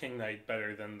pawn, the king knight,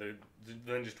 better than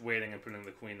just waiting and putting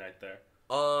the queen knight there?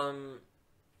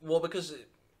 Well, because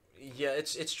yeah,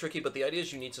 it's tricky, but the idea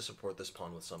is you need to support this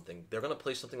pawn with something. They're gonna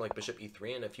play something like bishop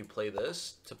e3, and if you play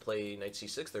this to play knight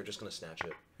c6, they're just gonna snatch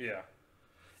it. Yeah.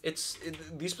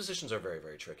 These positions are very,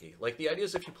 very tricky. Like, the idea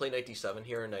is if you play knight d7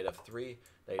 here, knight f3,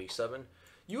 knight e7,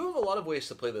 you have a lot of ways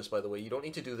to play this, by the way. You don't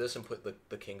need to do this and put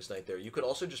the king's knight there. You could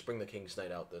also just bring the king's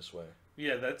knight out this way.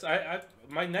 Yeah, that's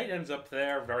my knight ends up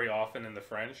there very often in the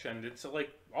French, and it's like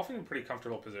often a pretty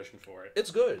comfortable position for it. It's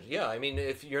good, yeah. I mean,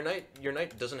 if your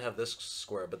knight doesn't have this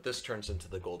square, but this turns into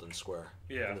the golden square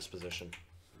in this position.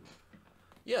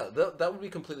 Yeah, that would be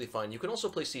completely fine. You can also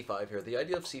play c5 here. The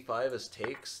idea of c5 is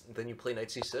takes, then you play knight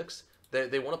c6.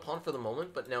 They want a pawn for the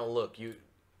moment, but now look,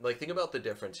 think about the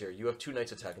difference here. You have two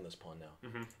knights attacking this pawn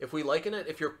now. If we liken it,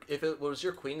 if it was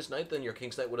your queen's knight, then your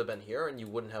king's knight would have been here, and you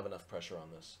wouldn't have enough pressure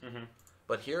on this.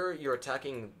 But here, you're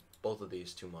attacking both of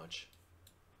these too much.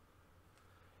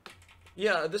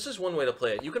 Yeah, this is one way to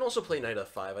play it. You can also play knight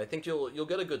f5. I think you'll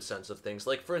get a good sense of things.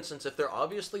 Like, for instance, if they're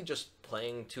obviously just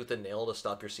playing tooth and nail to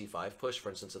stop your c5 push, for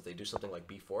instance, if they do something like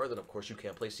b4, then of course you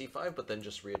can't play c5, but then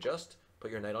just readjust, put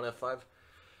your knight on f5.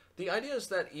 The idea is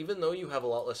that even though you have a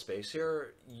lot less space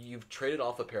here, you've traded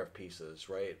off a pair of pieces,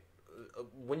 right?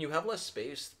 When you have less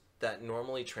space, that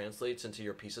normally translates into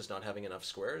your pieces not having enough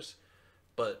squares,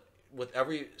 but with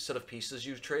every set of pieces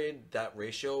you trade, that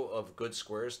ratio of good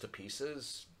squares to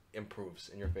pieces improves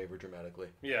in your favor dramatically.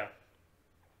 Yeah.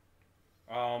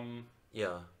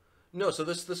 Yeah. No, so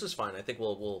this is fine. I think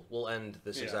we'll end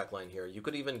this exact line here. You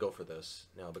could even go for this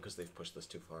now because they've pushed this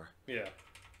too far. Yeah.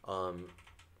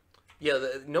 Yeah,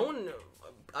 no one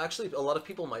actually, a lot of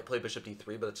people might play bishop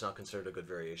d3, but it's not considered a good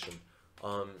variation.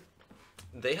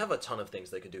 They have a ton of things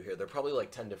they could do here. There are probably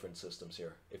like 10 different systems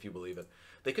here, if you believe it.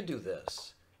 They could do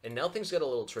this. And now things get a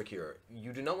little trickier.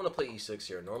 You do not want to play e6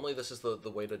 here. Normally this is the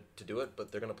way to do it,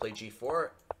 but they're going to play g4,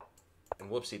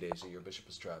 and whoopsie daisy, your bishop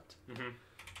is trapped.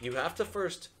 You have to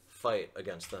first fight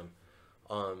against them.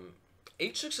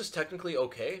 H6 is technically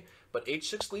okay, but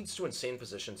h6 leads to insane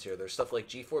positions here. There's stuff like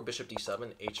g4, bishop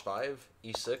d7, h5,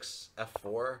 e6,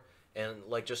 f4, and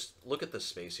like just look at this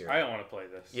space here. I don't want to play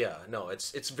this. Yeah, no,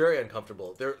 it's very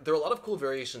uncomfortable. There are a lot of cool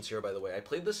variations here, by the way. I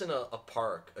played this in a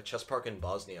park, a chess park in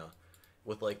Bosnia,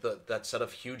 with like that set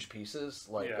of huge pieces,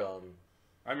 like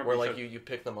I remember where like you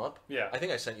pick them up. Yeah, I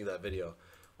think I sent you that video.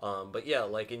 But yeah,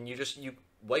 like, and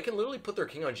White can literally put their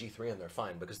king on g3 and they're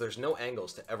fine because there's no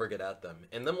angles to ever get at them,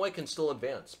 and then White can still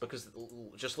advance because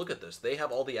just look at this. They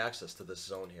have all the access to this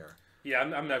zone here. Yeah,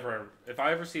 I'm never. If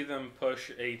I ever see them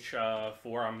push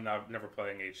h4, I'm never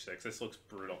playing h6. This looks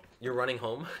brutal. You're running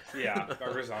home. Yeah, I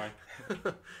resign.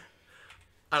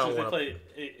 I don't want to play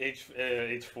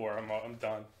h4. I'm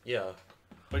done. Yeah.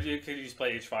 But could you just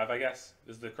play h5? I guess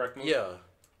is the correct move. Yeah.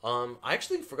 I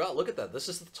actually forgot. Look at that. This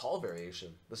is the tall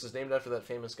variation. This is named after that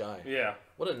famous guy. Yeah.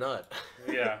 What a nut.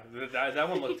 Yeah, that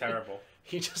one looked terrible.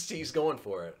 He's going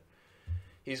for it.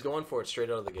 He's going for it straight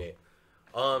out of the gate.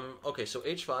 Okay, so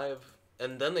h5,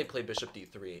 and then they play bishop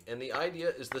d3, and the idea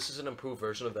is this is an improved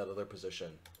version of that other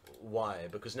position. Why?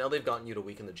 Because now they've gotten you to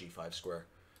weaken the g5 square.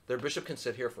 Their bishop can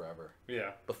sit here forever.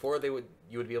 Yeah. Before you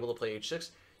would be able to play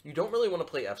h6. You don't really want to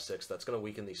play f6. That's going to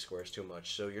weaken these squares too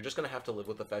much. So you're just going to have to live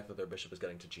with the fact that their bishop is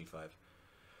getting to g5.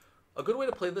 A good way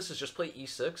to play this is just play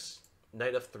e6,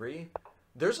 knight f3.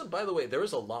 By the way, there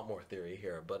is a lot more theory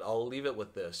here, but I'll leave it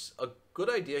with this. A good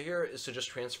idea here is to just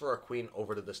transfer our queen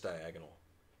over to this diagonal.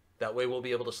 That way we'll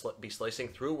be able to be slicing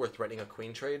through. We're threatening a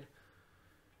queen trade.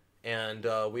 And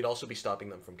we'd also be stopping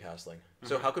them from castling.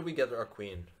 So how could we get our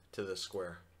queen to this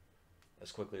square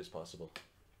as quickly as possible?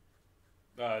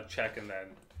 Check and then...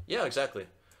 Yeah, exactly.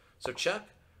 So check,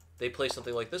 they play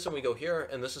something like this, and we go here,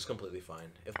 and this is completely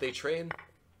fine. If they trade,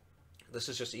 this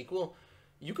is just equal.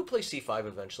 You could play c5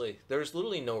 eventually. There's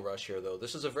literally no rush here, though.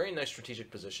 This is a very nice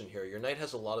strategic position here. Your knight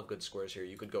has a lot of good squares here.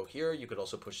 You could go here. You could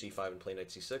also push c5 and play knight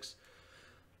c6.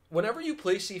 Whenever you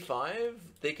play c5,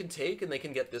 they can take and they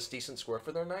can get this decent square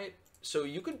for their knight. So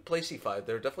you could play c5.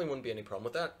 There definitely wouldn't be any problem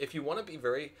with that. If you want to be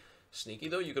very sneaky,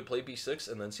 though, you could play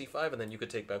b6 and then c5, and then you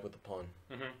could take back with the pawn.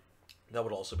 Mm-hmm. That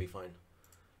would also be fine.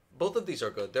 Both of these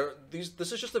are good.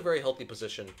 This is just a very healthy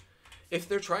position. If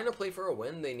they're trying to play for a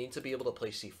win, they need to be able to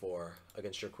play c4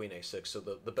 against your queen a6. So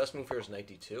the best move here is knight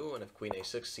d2, and if queen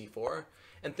a6, c4.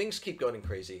 And things keep going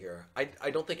crazy here.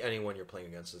 I don't think anyone you're playing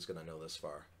against is going to know this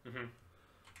far. Mm-hmm.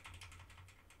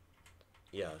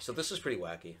 Yeah, so this is pretty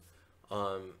wacky.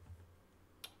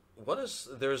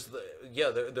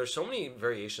 There's so many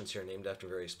variations here named after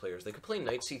various players. They could play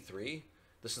knight c3.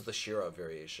 This is the Shirov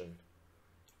variation.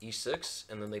 e6,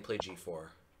 and then they play g4.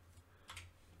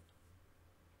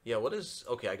 Yeah,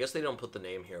 okay, I guess they don't put the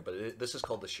name here, but this is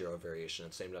called the Shirov variation.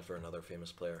 It's named after another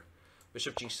famous player.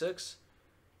 Bishop g6,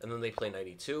 and then they play knight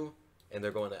e2, and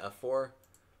they're going to f4.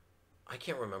 I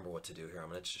can't remember what to do here. I'm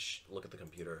going to look at the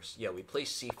computers. Yeah, we play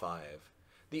c5.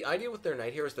 The idea with their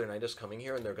knight here is their knight is coming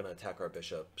here, and they're going to attack our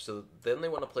bishop. So then they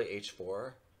want to play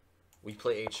h4. We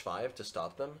play h5 to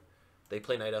stop them. They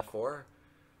play knight f4.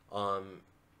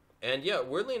 And yeah,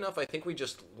 weirdly enough, I think we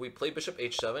play bishop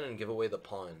h7 and give away the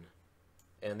pawn.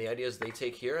 And the idea is they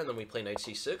take here, and then we play knight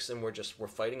c6, and we're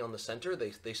fighting on the center.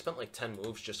 They spent like 10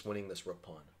 moves just winning this rook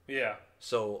pawn. Yeah.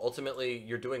 So ultimately,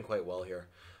 you're doing quite well here.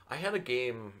 I had a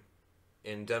game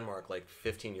in Denmark like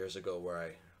 15 years ago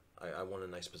where I won a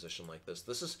nice position like this.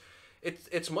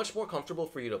 It's much more comfortable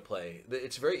for you to play.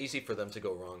 It's very easy for them to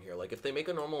go wrong here. Like if they make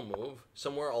a normal move,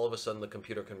 somewhere all of a sudden the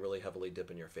computer can really heavily dip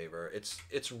in your favor.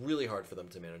 It's really hard for them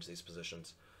to manage these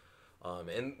positions.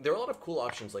 And there are a lot of cool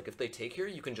options. Like if they take here,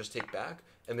 you can just take back,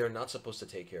 and they're not supposed to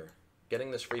take here.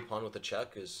 Getting this free pawn with a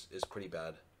check is pretty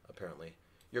bad, apparently.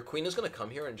 Your queen is going to come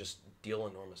here and just deal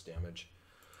enormous damage.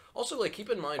 Also, like, keep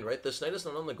in mind, right, this knight is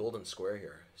not on the golden square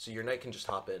here, so your knight can just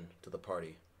hop in to the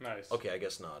party. Nice. Okay, I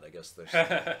guess not. I guess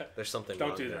there's something Don't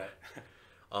wrong do there.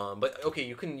 that. But okay,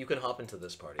 you can hop into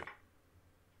this party.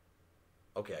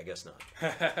 Okay, I guess not.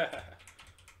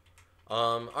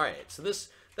 All right, so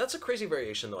that's a crazy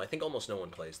variation, though. I think almost no one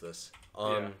plays this.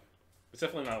 Yeah. It's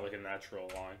definitely not like a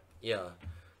natural line. Yeah.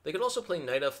 They could also play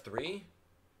knight f3.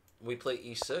 We play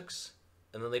e6,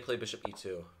 and then they play bishop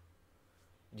e2.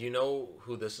 Do you know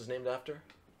who this is named after?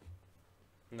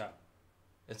 No.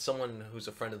 It's someone who's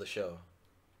a friend of the show.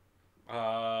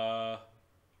 Friend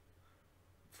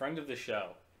of the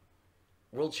show.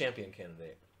 World champion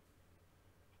candidate.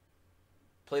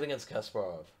 Played against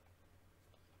Kasparov.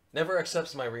 Never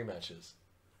accepts my rematches.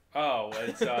 Oh,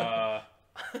 it's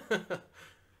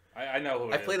I know who it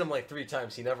is. I played him like 3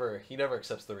 times. He never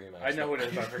accepts the rematch. I know who it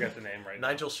is, but I forget the name right now.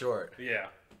 Nigel Short. Yeah.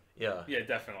 Yeah. Yeah,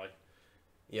 definitely.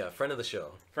 Yeah, friend of the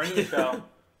show. Friend of the show.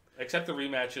 Accept the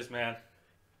rematches, man.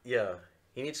 Yeah.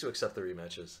 He needs to accept the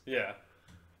rematches. Yeah.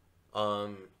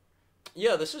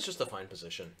 Yeah, this is just a fine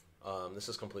position. This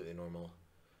is completely normal.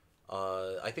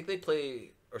 I think they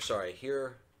play, or sorry,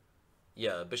 here,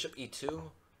 yeah, bishop e2.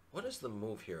 What is the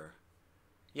move here?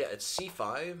 Yeah, it's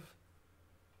c5.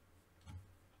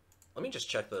 Let me just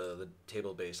check the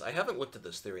table base. I haven't looked at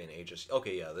this theory in ages.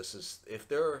 Okay, yeah, this is, if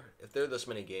there are this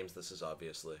many games, this is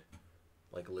obviously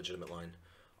like a legitimate line.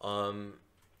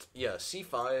 Yeah,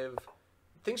 c5.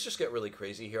 Things just get really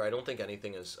crazy here. I don't think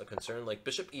anything is a concern. Like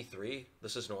bishop e3,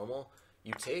 this is normal.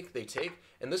 You take, they take,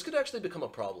 and this could actually become a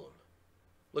problem.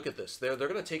 Look at this. They're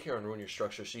going to take here and ruin your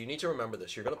structure, so you need to remember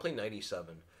this. You're going to play knight e7.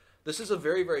 This is a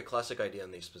very, very classic idea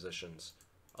in these positions.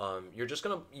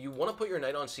 You want to put your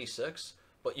knight on c6,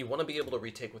 but you want to be able to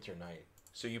retake with your knight.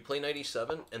 So you play knight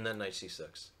e7 and then knight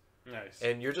c6. Nice.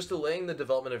 And you're just delaying the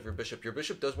development of your bishop. Your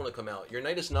bishop does want to come out. Your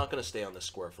knight is not going to stay on this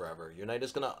square forever. Your knight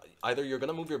is going to, either you're going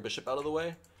to move your bishop out of the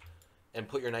way and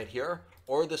put your knight here,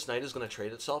 or this knight is going to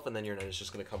trade itself, and then your knight is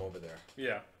just going to come over there.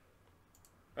 Yeah.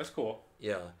 That's cool.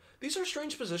 Yeah. These are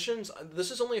strange positions. This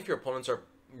is only if your opponents are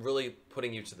really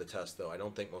putting you to the test, though. I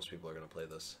don't think most people are going to play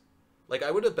this. Like,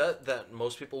 I would have bet that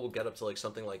most people will get up to, like,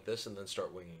 something like this and then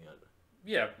start winging it.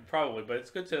 Yeah, probably, but it's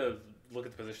good to look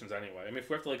at the positions anyway. I mean, if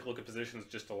we have to, like, look at positions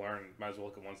just to learn, might as well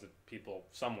look at ones that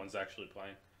someone's actually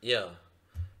playing. Yeah.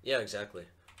 Yeah, exactly.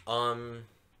 I'm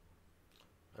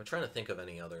trying to think of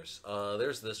any others.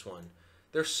 There's this one.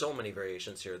 There's so many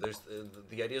variations here. There's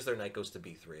the idea is their knight goes to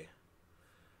b3.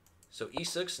 So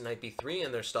e6, knight b3,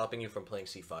 and they're stopping you from playing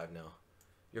c5 now.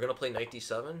 You're going to play knight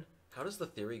d7. How does the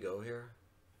theory go here?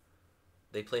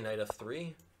 They play knight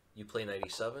f3. You play knight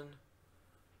e7.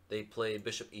 They play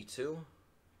bishop e2.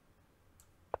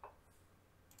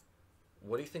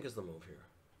 What do you think is the move here?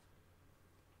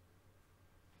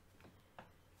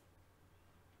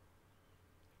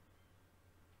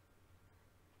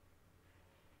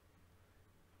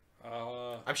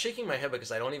 I'm shaking my head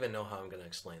because I don't even know how I'm going to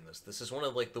explain this. This is one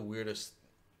of like the weirdest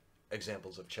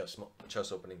examples of chess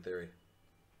opening theory.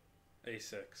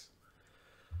 A6.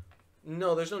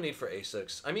 No, there's no need for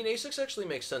a6. I mean, a6 actually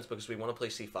makes sense because we want to play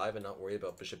c5 and not worry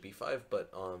about bishop b5,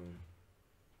 but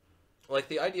like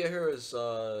the idea here is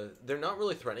they're not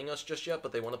really threatening us just yet,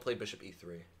 but they want to play bishop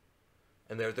e3.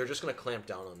 And they're just going to clamp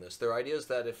down on this. Their idea is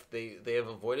that if they have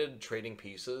avoided trading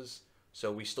pieces, so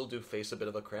we still do face a bit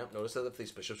of a cramp. Notice that if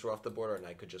these bishops were off the board, our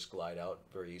knight could just glide out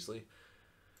very easily.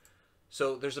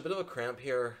 So there's a bit of a cramp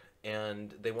here,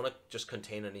 and they want to just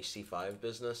contain any c5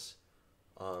 business.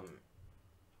 Yeah.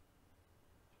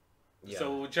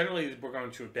 So generally we're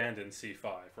going to abandon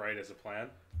c5, right, as a plan?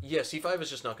 Yeah, c5 is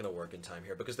just not going to work in time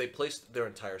here because they placed their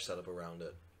entire setup around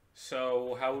it.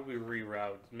 So how would we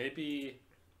reroute? Maybe...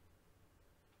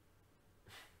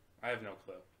 I have no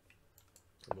clue.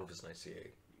 The move is knight c8.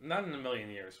 Not in a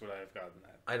million years would I have gotten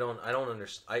that. I don't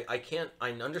understand. I can't. I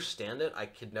understand it. I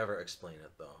could never explain it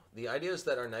though. The idea is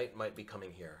that our knight might be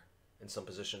coming here in some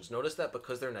positions. Notice that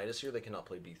because their knight is here, they cannot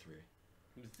play b3.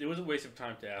 It was a waste of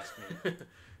time to ask me.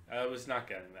 I was not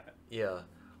getting that. Yeah.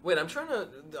 Wait, I'm trying to.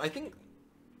 I think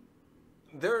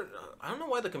there. I don't know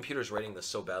why the computer's rating this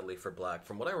so badly for black.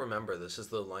 From what I remember, this is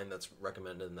the line that's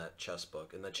recommended in that chess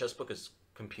book, and that chess book is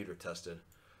computer tested.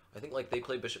 I think like they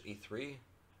play bishop e3.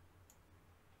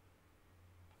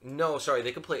 No, sorry,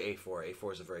 they could play a4.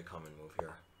 A4 is a very common move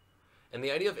here. And the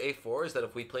idea of a4 is that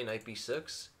if we play knight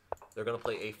b6, they're going to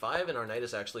play a5, and our knight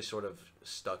is actually sort of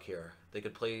stuck here. They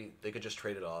could just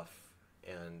trade it off,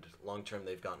 and long term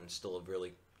they've gotten still a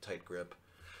really tight grip.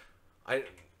 I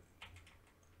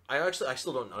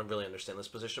still don't really understand this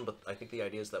position, but I think the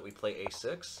idea is that we play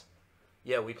a6.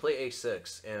 Yeah, we play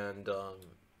a6, and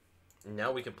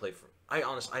now we can play for...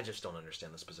 I just don't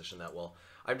understand this position that well.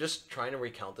 I'm just trying to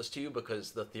recount this to you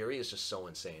because the theory is just so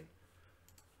insane.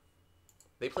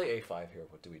 They play a5 here.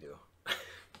 What do we do?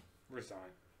 Resign.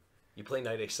 You play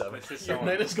knight a7. This is Your so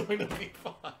knight is going to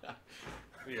b5.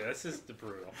 Yeah, this is the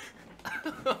brutal.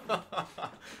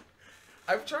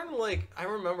 I'm trying to I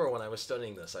remember when I was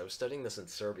studying this. I was studying this in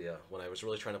Serbia when I was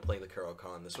really trying to play the Caro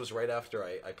Con. This was right after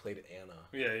I played Anna.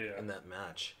 Yeah. In that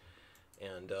match,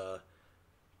 and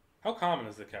how common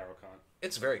is the Caro Con?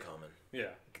 it's very common. Yeah.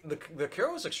 The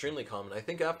Caro is extremely common. I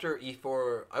think after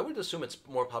e4, I would assume it's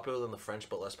more popular than the French,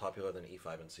 but less popular than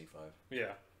e5 and c5.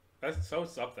 Yeah.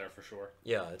 It's up there for sure.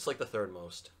 Yeah, it's like the third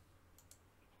most.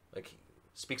 Like, he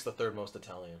speaks the third most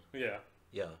Italian. Yeah.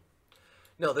 Yeah.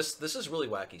 No, this is really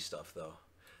wacky stuff, though.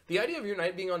 The idea of your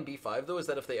knight being on b5, though, is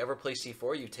that if they ever play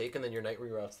c4, you take and then your knight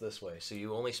reroutes this way. So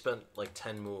you only spent, like,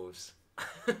 10 moves.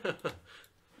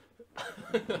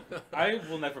 I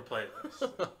will never play this.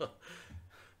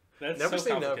 That's never so say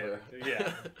complicated. never.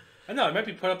 Yeah. I know, I might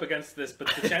be put up against this,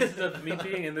 but the chances of me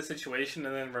being in this situation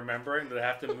and then remembering that I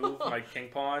have to move my king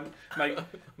pawn,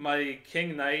 my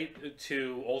king knight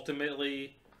to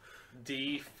ultimately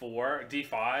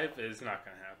d5 is not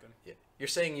going to happen. Yeah. You're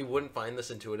saying you wouldn't find this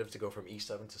intuitive to go from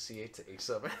e7 to c8 to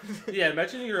a7? Yeah,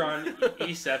 imagine you're on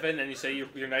e7 and you say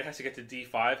your knight has to get to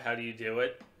d5. How do you do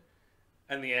it?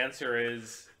 And the answer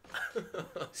is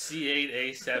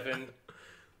c8, a7.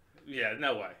 Yeah,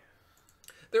 no way.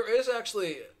 There is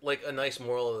actually, like, a nice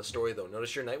moral of the story, though.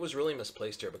 Notice your knight was really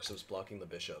misplaced here because it was blocking the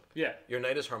bishop. Yeah. Your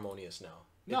knight is harmonious now.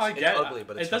 No, I get it's ugly,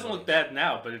 but it's it doesn't harmonious. look bad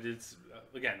now, but it is,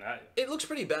 again... It looks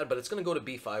pretty bad, but it's going to go to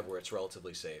b5 where it's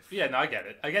relatively safe. Yeah, no, I get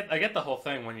it. I get the whole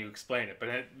thing when you explain it, but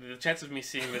the chance of me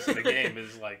seeing this in a game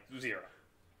is, like, 0.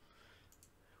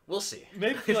 We'll see.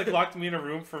 Maybe if you, like, locked me in a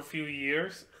room for a few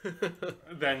years,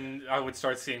 then I would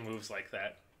start seeing moves like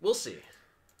that. We'll see.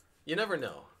 You never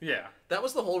know. Yeah. That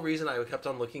was the whole reason I kept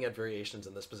on looking at variations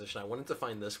in this position. I wanted to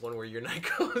find this one where your knight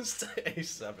goes to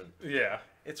a7. Yeah.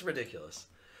 It's ridiculous.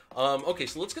 Okay,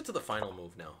 so let's get to the final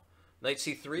move now. Knight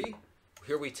c3.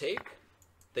 Here we take.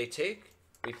 They take.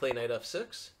 We play knight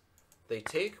f6. They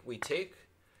take. We take.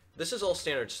 This is all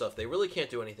standard stuff. They really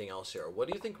can't do anything else here. What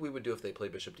do you think we would do if they play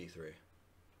bishop d3?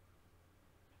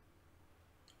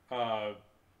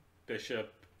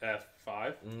 Bishop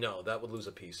f5? No, that would lose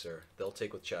a piece, sir. They'll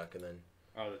take with check and then...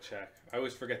 Oh, the check. I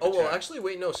always forget the Oh, well, check. actually,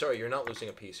 wait, no, sorry. You're not losing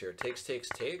a piece here. Takes, takes,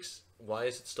 takes. Why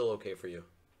is it still okay for you?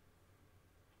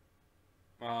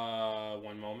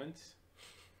 1 moment.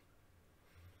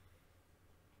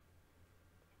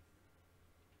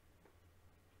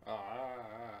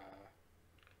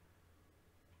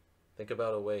 Think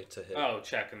about a way to hit. Oh,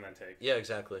 check and then take. Yeah,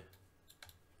 exactly.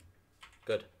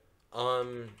 Good.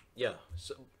 Yeah.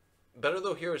 So, better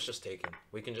though here is just taking.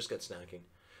 We can just get snacking.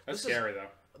 That's scary, though.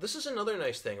 This is another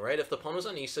nice thing, right? If the pawn was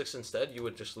on e6 instead, you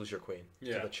would just lose your queen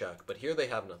to the check. But here they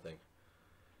have nothing.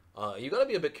 You gotta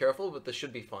be a bit careful, but this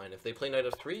should be fine. If they play knight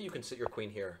f3, you can sit your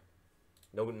queen here.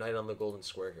 No knight on the golden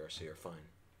square here, so you're fine.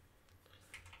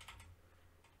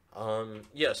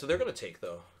 Yeah, so they're gonna take,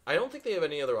 though. I don't think they have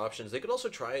any other options. They could also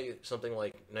try something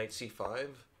like knight c5,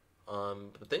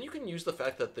 but then you can use the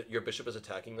fact that your bishop is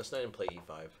attacking this knight and play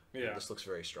e5. Yeah. This looks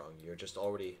very strong. You're just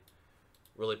already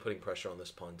really putting pressure on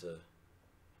this pawn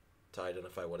to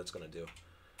identify what it's gonna do.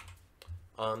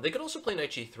 They could also play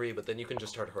knight g3, but then you can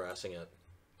just start harassing it.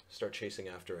 Start chasing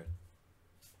after it.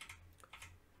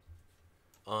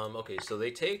 Okay, so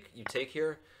they take, you take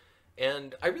here,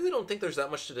 and I really don't think there's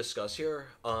that much to discuss here.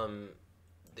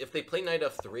 If they play knight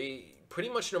f3, pretty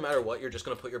much no matter what, you're just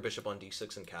going to put your bishop on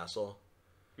d6 and castle.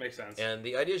 Makes sense. And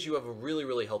the idea is you have a really,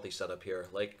 really healthy setup here.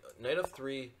 Like, knight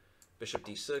f3, bishop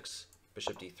d6,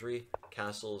 bishop d3,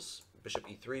 castles, bishop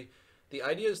e3. The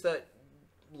idea is that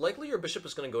likely your bishop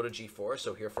is going to go to g4,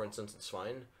 so here, for instance, it's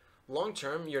fine. Long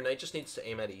term, your knight just needs to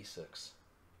aim at e6.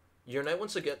 Your knight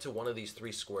wants to get to one of these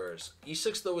three squares.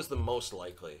 e6, though, is the most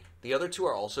likely. The other two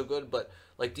are also good, but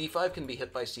like d5 can be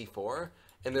hit by c4,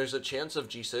 and there's a chance of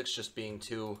g6 just being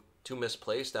too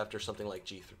misplaced after something like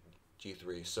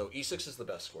g3. So e6 is the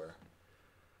best square.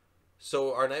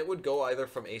 So our knight would go either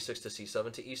from a6 to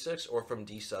c7 to e6, or from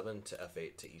d7 to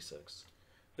f8 to e6.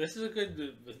 This is a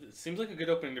good... It seems like a good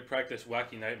opening to practice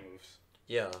wacky knight moves.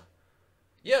 Yeah.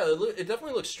 Yeah, it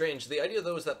definitely looks strange. The idea,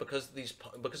 though, is that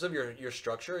because of your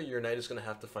structure, your knight is going to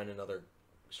have to find another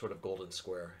sort of golden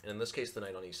square. And in this case, the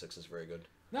knight on e6 is very good.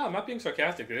 No, I'm not being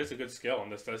sarcastic. It is a good skill,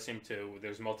 and this does seem to...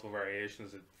 There's multiple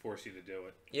variations that force you to do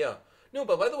it. Yeah. No,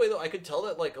 but by the way, though, I could tell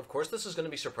that, like, of course this is going to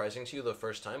be surprising to you the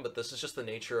first time, but this is just the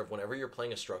nature of whenever you're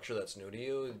playing a structure that's new to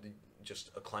you,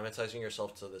 just acclimatizing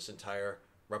yourself to this entire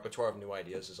repertoire of new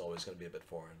ideas is always going to be a bit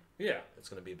foreign. Yeah. It's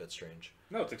going to be a bit strange.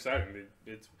 No, it's exciting.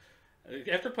 It's...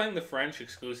 After playing the French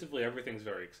exclusively, everything's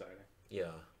very exciting.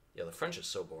 Yeah. Yeah, the French is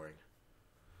so boring.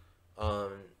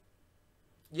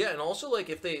 Yeah, and also, like,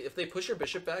 if they push your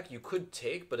bishop back, you could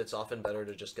take, but it's often better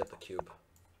to just get the cube.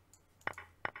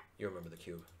 You remember the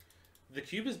cube. The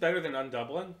cube is better than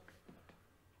undoubling?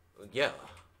 Yeah.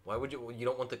 Why would you... You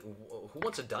don't want the... Who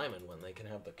wants a diamond when they can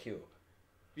have the cube?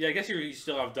 Yeah, I guess you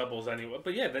still have doubles anyway.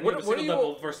 But yeah, then you have a single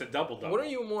double versus a double double. What are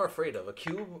you more afraid of, a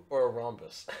cube or a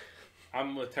rhombus?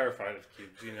 I'm terrified of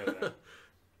cubes, you know that.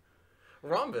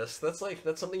 Rhombus?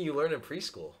 That's something you learn in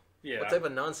preschool. Yeah. What type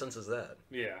of nonsense is that?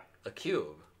 Yeah. A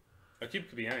cube. A cube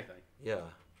could be anything. Yeah.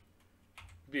 It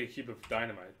could be a cube of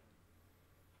dynamite.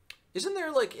 Isn't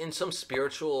there, like, in some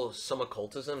spiritual, some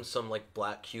occultism, some, like,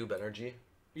 black cube energy?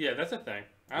 Yeah, that's a thing.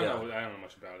 I don't know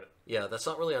much about it. Yeah, that's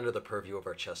not really under the purview of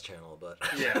our chess channel, but...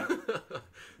 Yeah.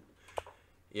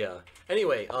 Yeah.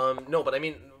 Anyway, no, but I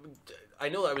mean... I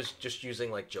know I was just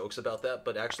using, like, jokes about that,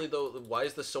 but actually, though, why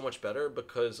is this so much better?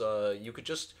 Because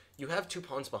you have two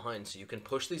pawns behind, so you can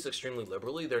push these extremely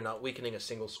liberally. They're not weakening a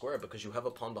single square because you have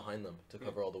a pawn behind them to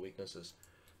cover all the weaknesses.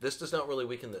 This does not really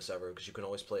weaken this ever because you can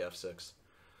always play f6.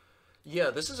 Yeah,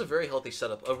 this is a very healthy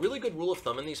setup. A really good rule of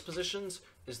thumb in these positions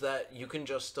is that you can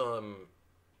just... A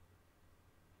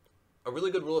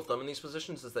really good rule of thumb in these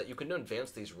positions is that you can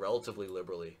advance these relatively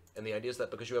liberally. And the idea is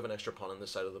that because you have an extra pawn on this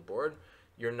side of the board,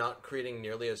 you're not creating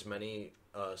nearly as many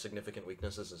significant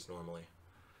weaknesses as normally.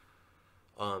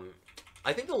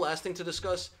 I think the last thing to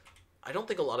discuss, I don't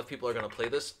think a lot of people are going to play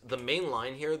this. The main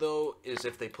line here, though, is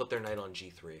if they put their knight on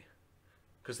g3.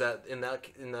 Because in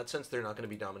that sense, they're not going to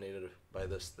be dominated by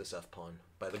this f-pawn,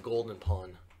 by the golden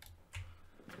pawn.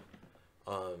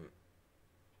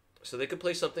 So they could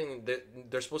play something,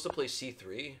 they're supposed to play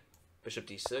c3, bishop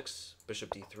d6, bishop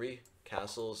d3,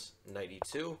 castles, knight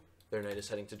e2. Their knight is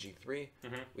heading to g3.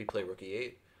 Mm-hmm. We play rook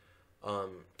e8.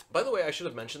 By the way, I should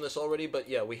have mentioned this already, but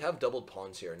yeah, we have doubled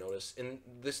pawns here. Notice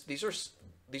these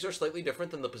are slightly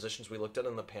different than the positions we looked at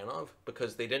in the Panov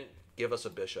because they didn't give us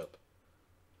a bishop.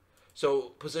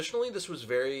 So positionally, this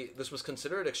was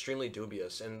considered extremely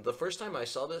dubious. And the first time I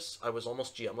saw this, I was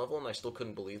almost GM level, and I still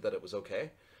couldn't believe that it was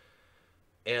okay.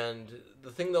 And the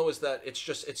thing, though, is that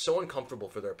it's so uncomfortable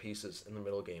for their pieces in the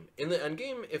middle game. In the end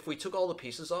game, if we took all the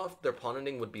pieces off, their pawn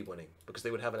ending would be winning because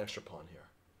they would have an extra pawn here,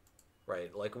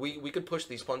 right? Like we could push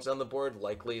these pawns down the board.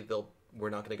 Likely we're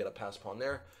not going to get a pass pawn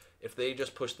there. If they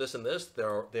just push this and this, they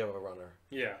have a runner.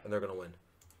 Yeah, and they're going to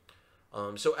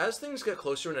win. So as things get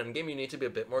closer in endgame, you need to be a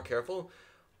bit more careful.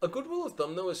 A good rule of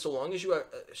thumb, though, is so long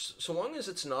as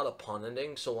it's not a pawn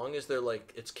ending, so long as they're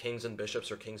like it's kings and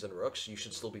bishops or kings and rooks, you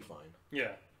should still be fine.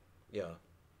 Yeah. Yeah.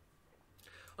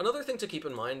 Another thing to keep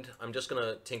in mind, I'm just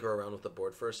gonna tinker around with the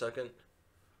board for a second.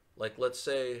 Like, let's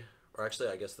say, or actually,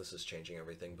 I guess this is changing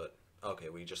everything, but okay,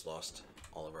 we just lost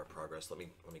all of our progress. Let me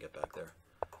get back there.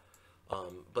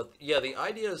 But yeah, the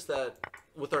idea is that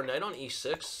with our knight on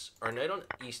e6, our knight on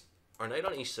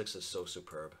e6 is so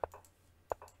superb.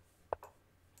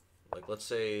 Like let's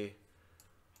say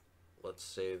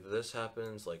this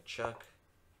happens, like check,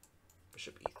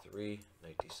 bishop e3,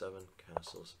 knight d7,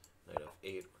 castles, knight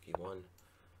f8, rook e1,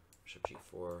 bishop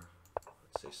g4.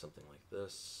 Let's say something like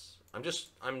this.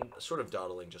 I'm sort of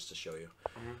dawdling just to show you.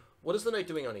 Mm-hmm. What is the knight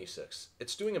doing on e6?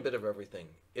 It's doing a bit of everything.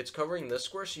 It's covering this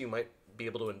square, so you might be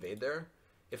able to invade there.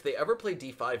 If they ever play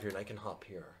d5, your knight can hop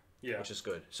here, Yeah. which is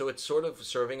good. So it's sort of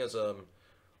serving as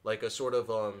like a sort of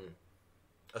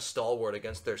a stalwart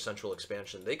against their central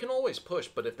expansion. They can always push,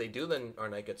 but if they do, then our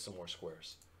knight gets some more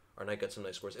squares. Our knight gets some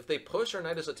nice squares. If they push, our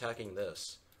knight is attacking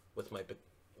this, which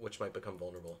might become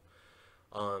vulnerable.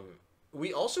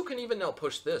 We also can even now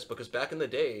push this, because back in the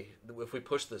day, if we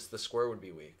push this, the square would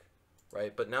be weak,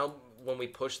 right? But now when we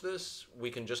push this,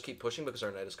 we can just keep pushing because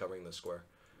our knight is covering this square.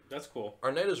 That's cool.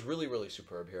 Our knight is really, really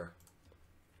superb here.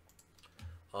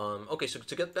 Okay, so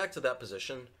to get back to that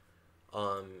position,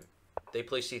 they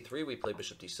play c3, we play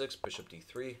bishop d6, bishop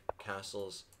d3,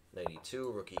 castles, knight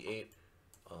e2, rook e8.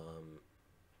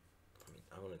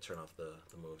 I want to turn off the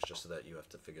moves just so that you have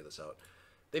to figure this out.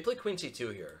 They play queen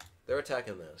c2 here. They're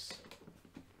attacking this.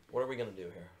 What are we going to do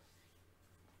here?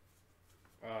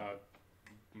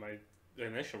 My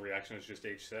initial reaction is just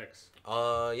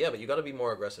h6. Yeah, but you got to be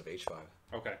more aggressive. h5.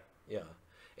 Okay. Yeah.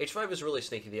 h5 is really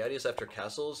sneaky. The idea is after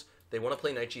castles, they want to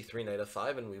play knight g3, knight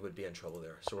f5, and we would be in trouble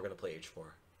there. So we're going to play h4,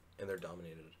 and they're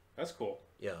dominated. That's cool.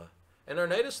 Yeah. And our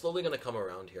knight is slowly going to come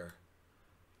around here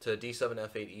to d7,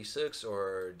 f8, e6,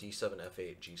 or d7,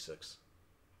 f8, g6.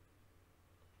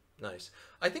 Nice.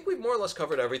 I think we've more or less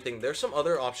covered everything. There's some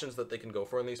other options that they can go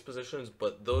for in these positions,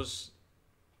 but those,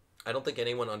 I don't think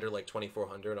anyone under like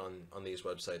 2,400 on these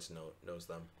websites knows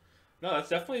them. No, that's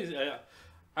definitely.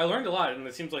 I learned a lot, and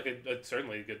it seems like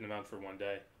certainly a good amount for one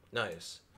day. Nice.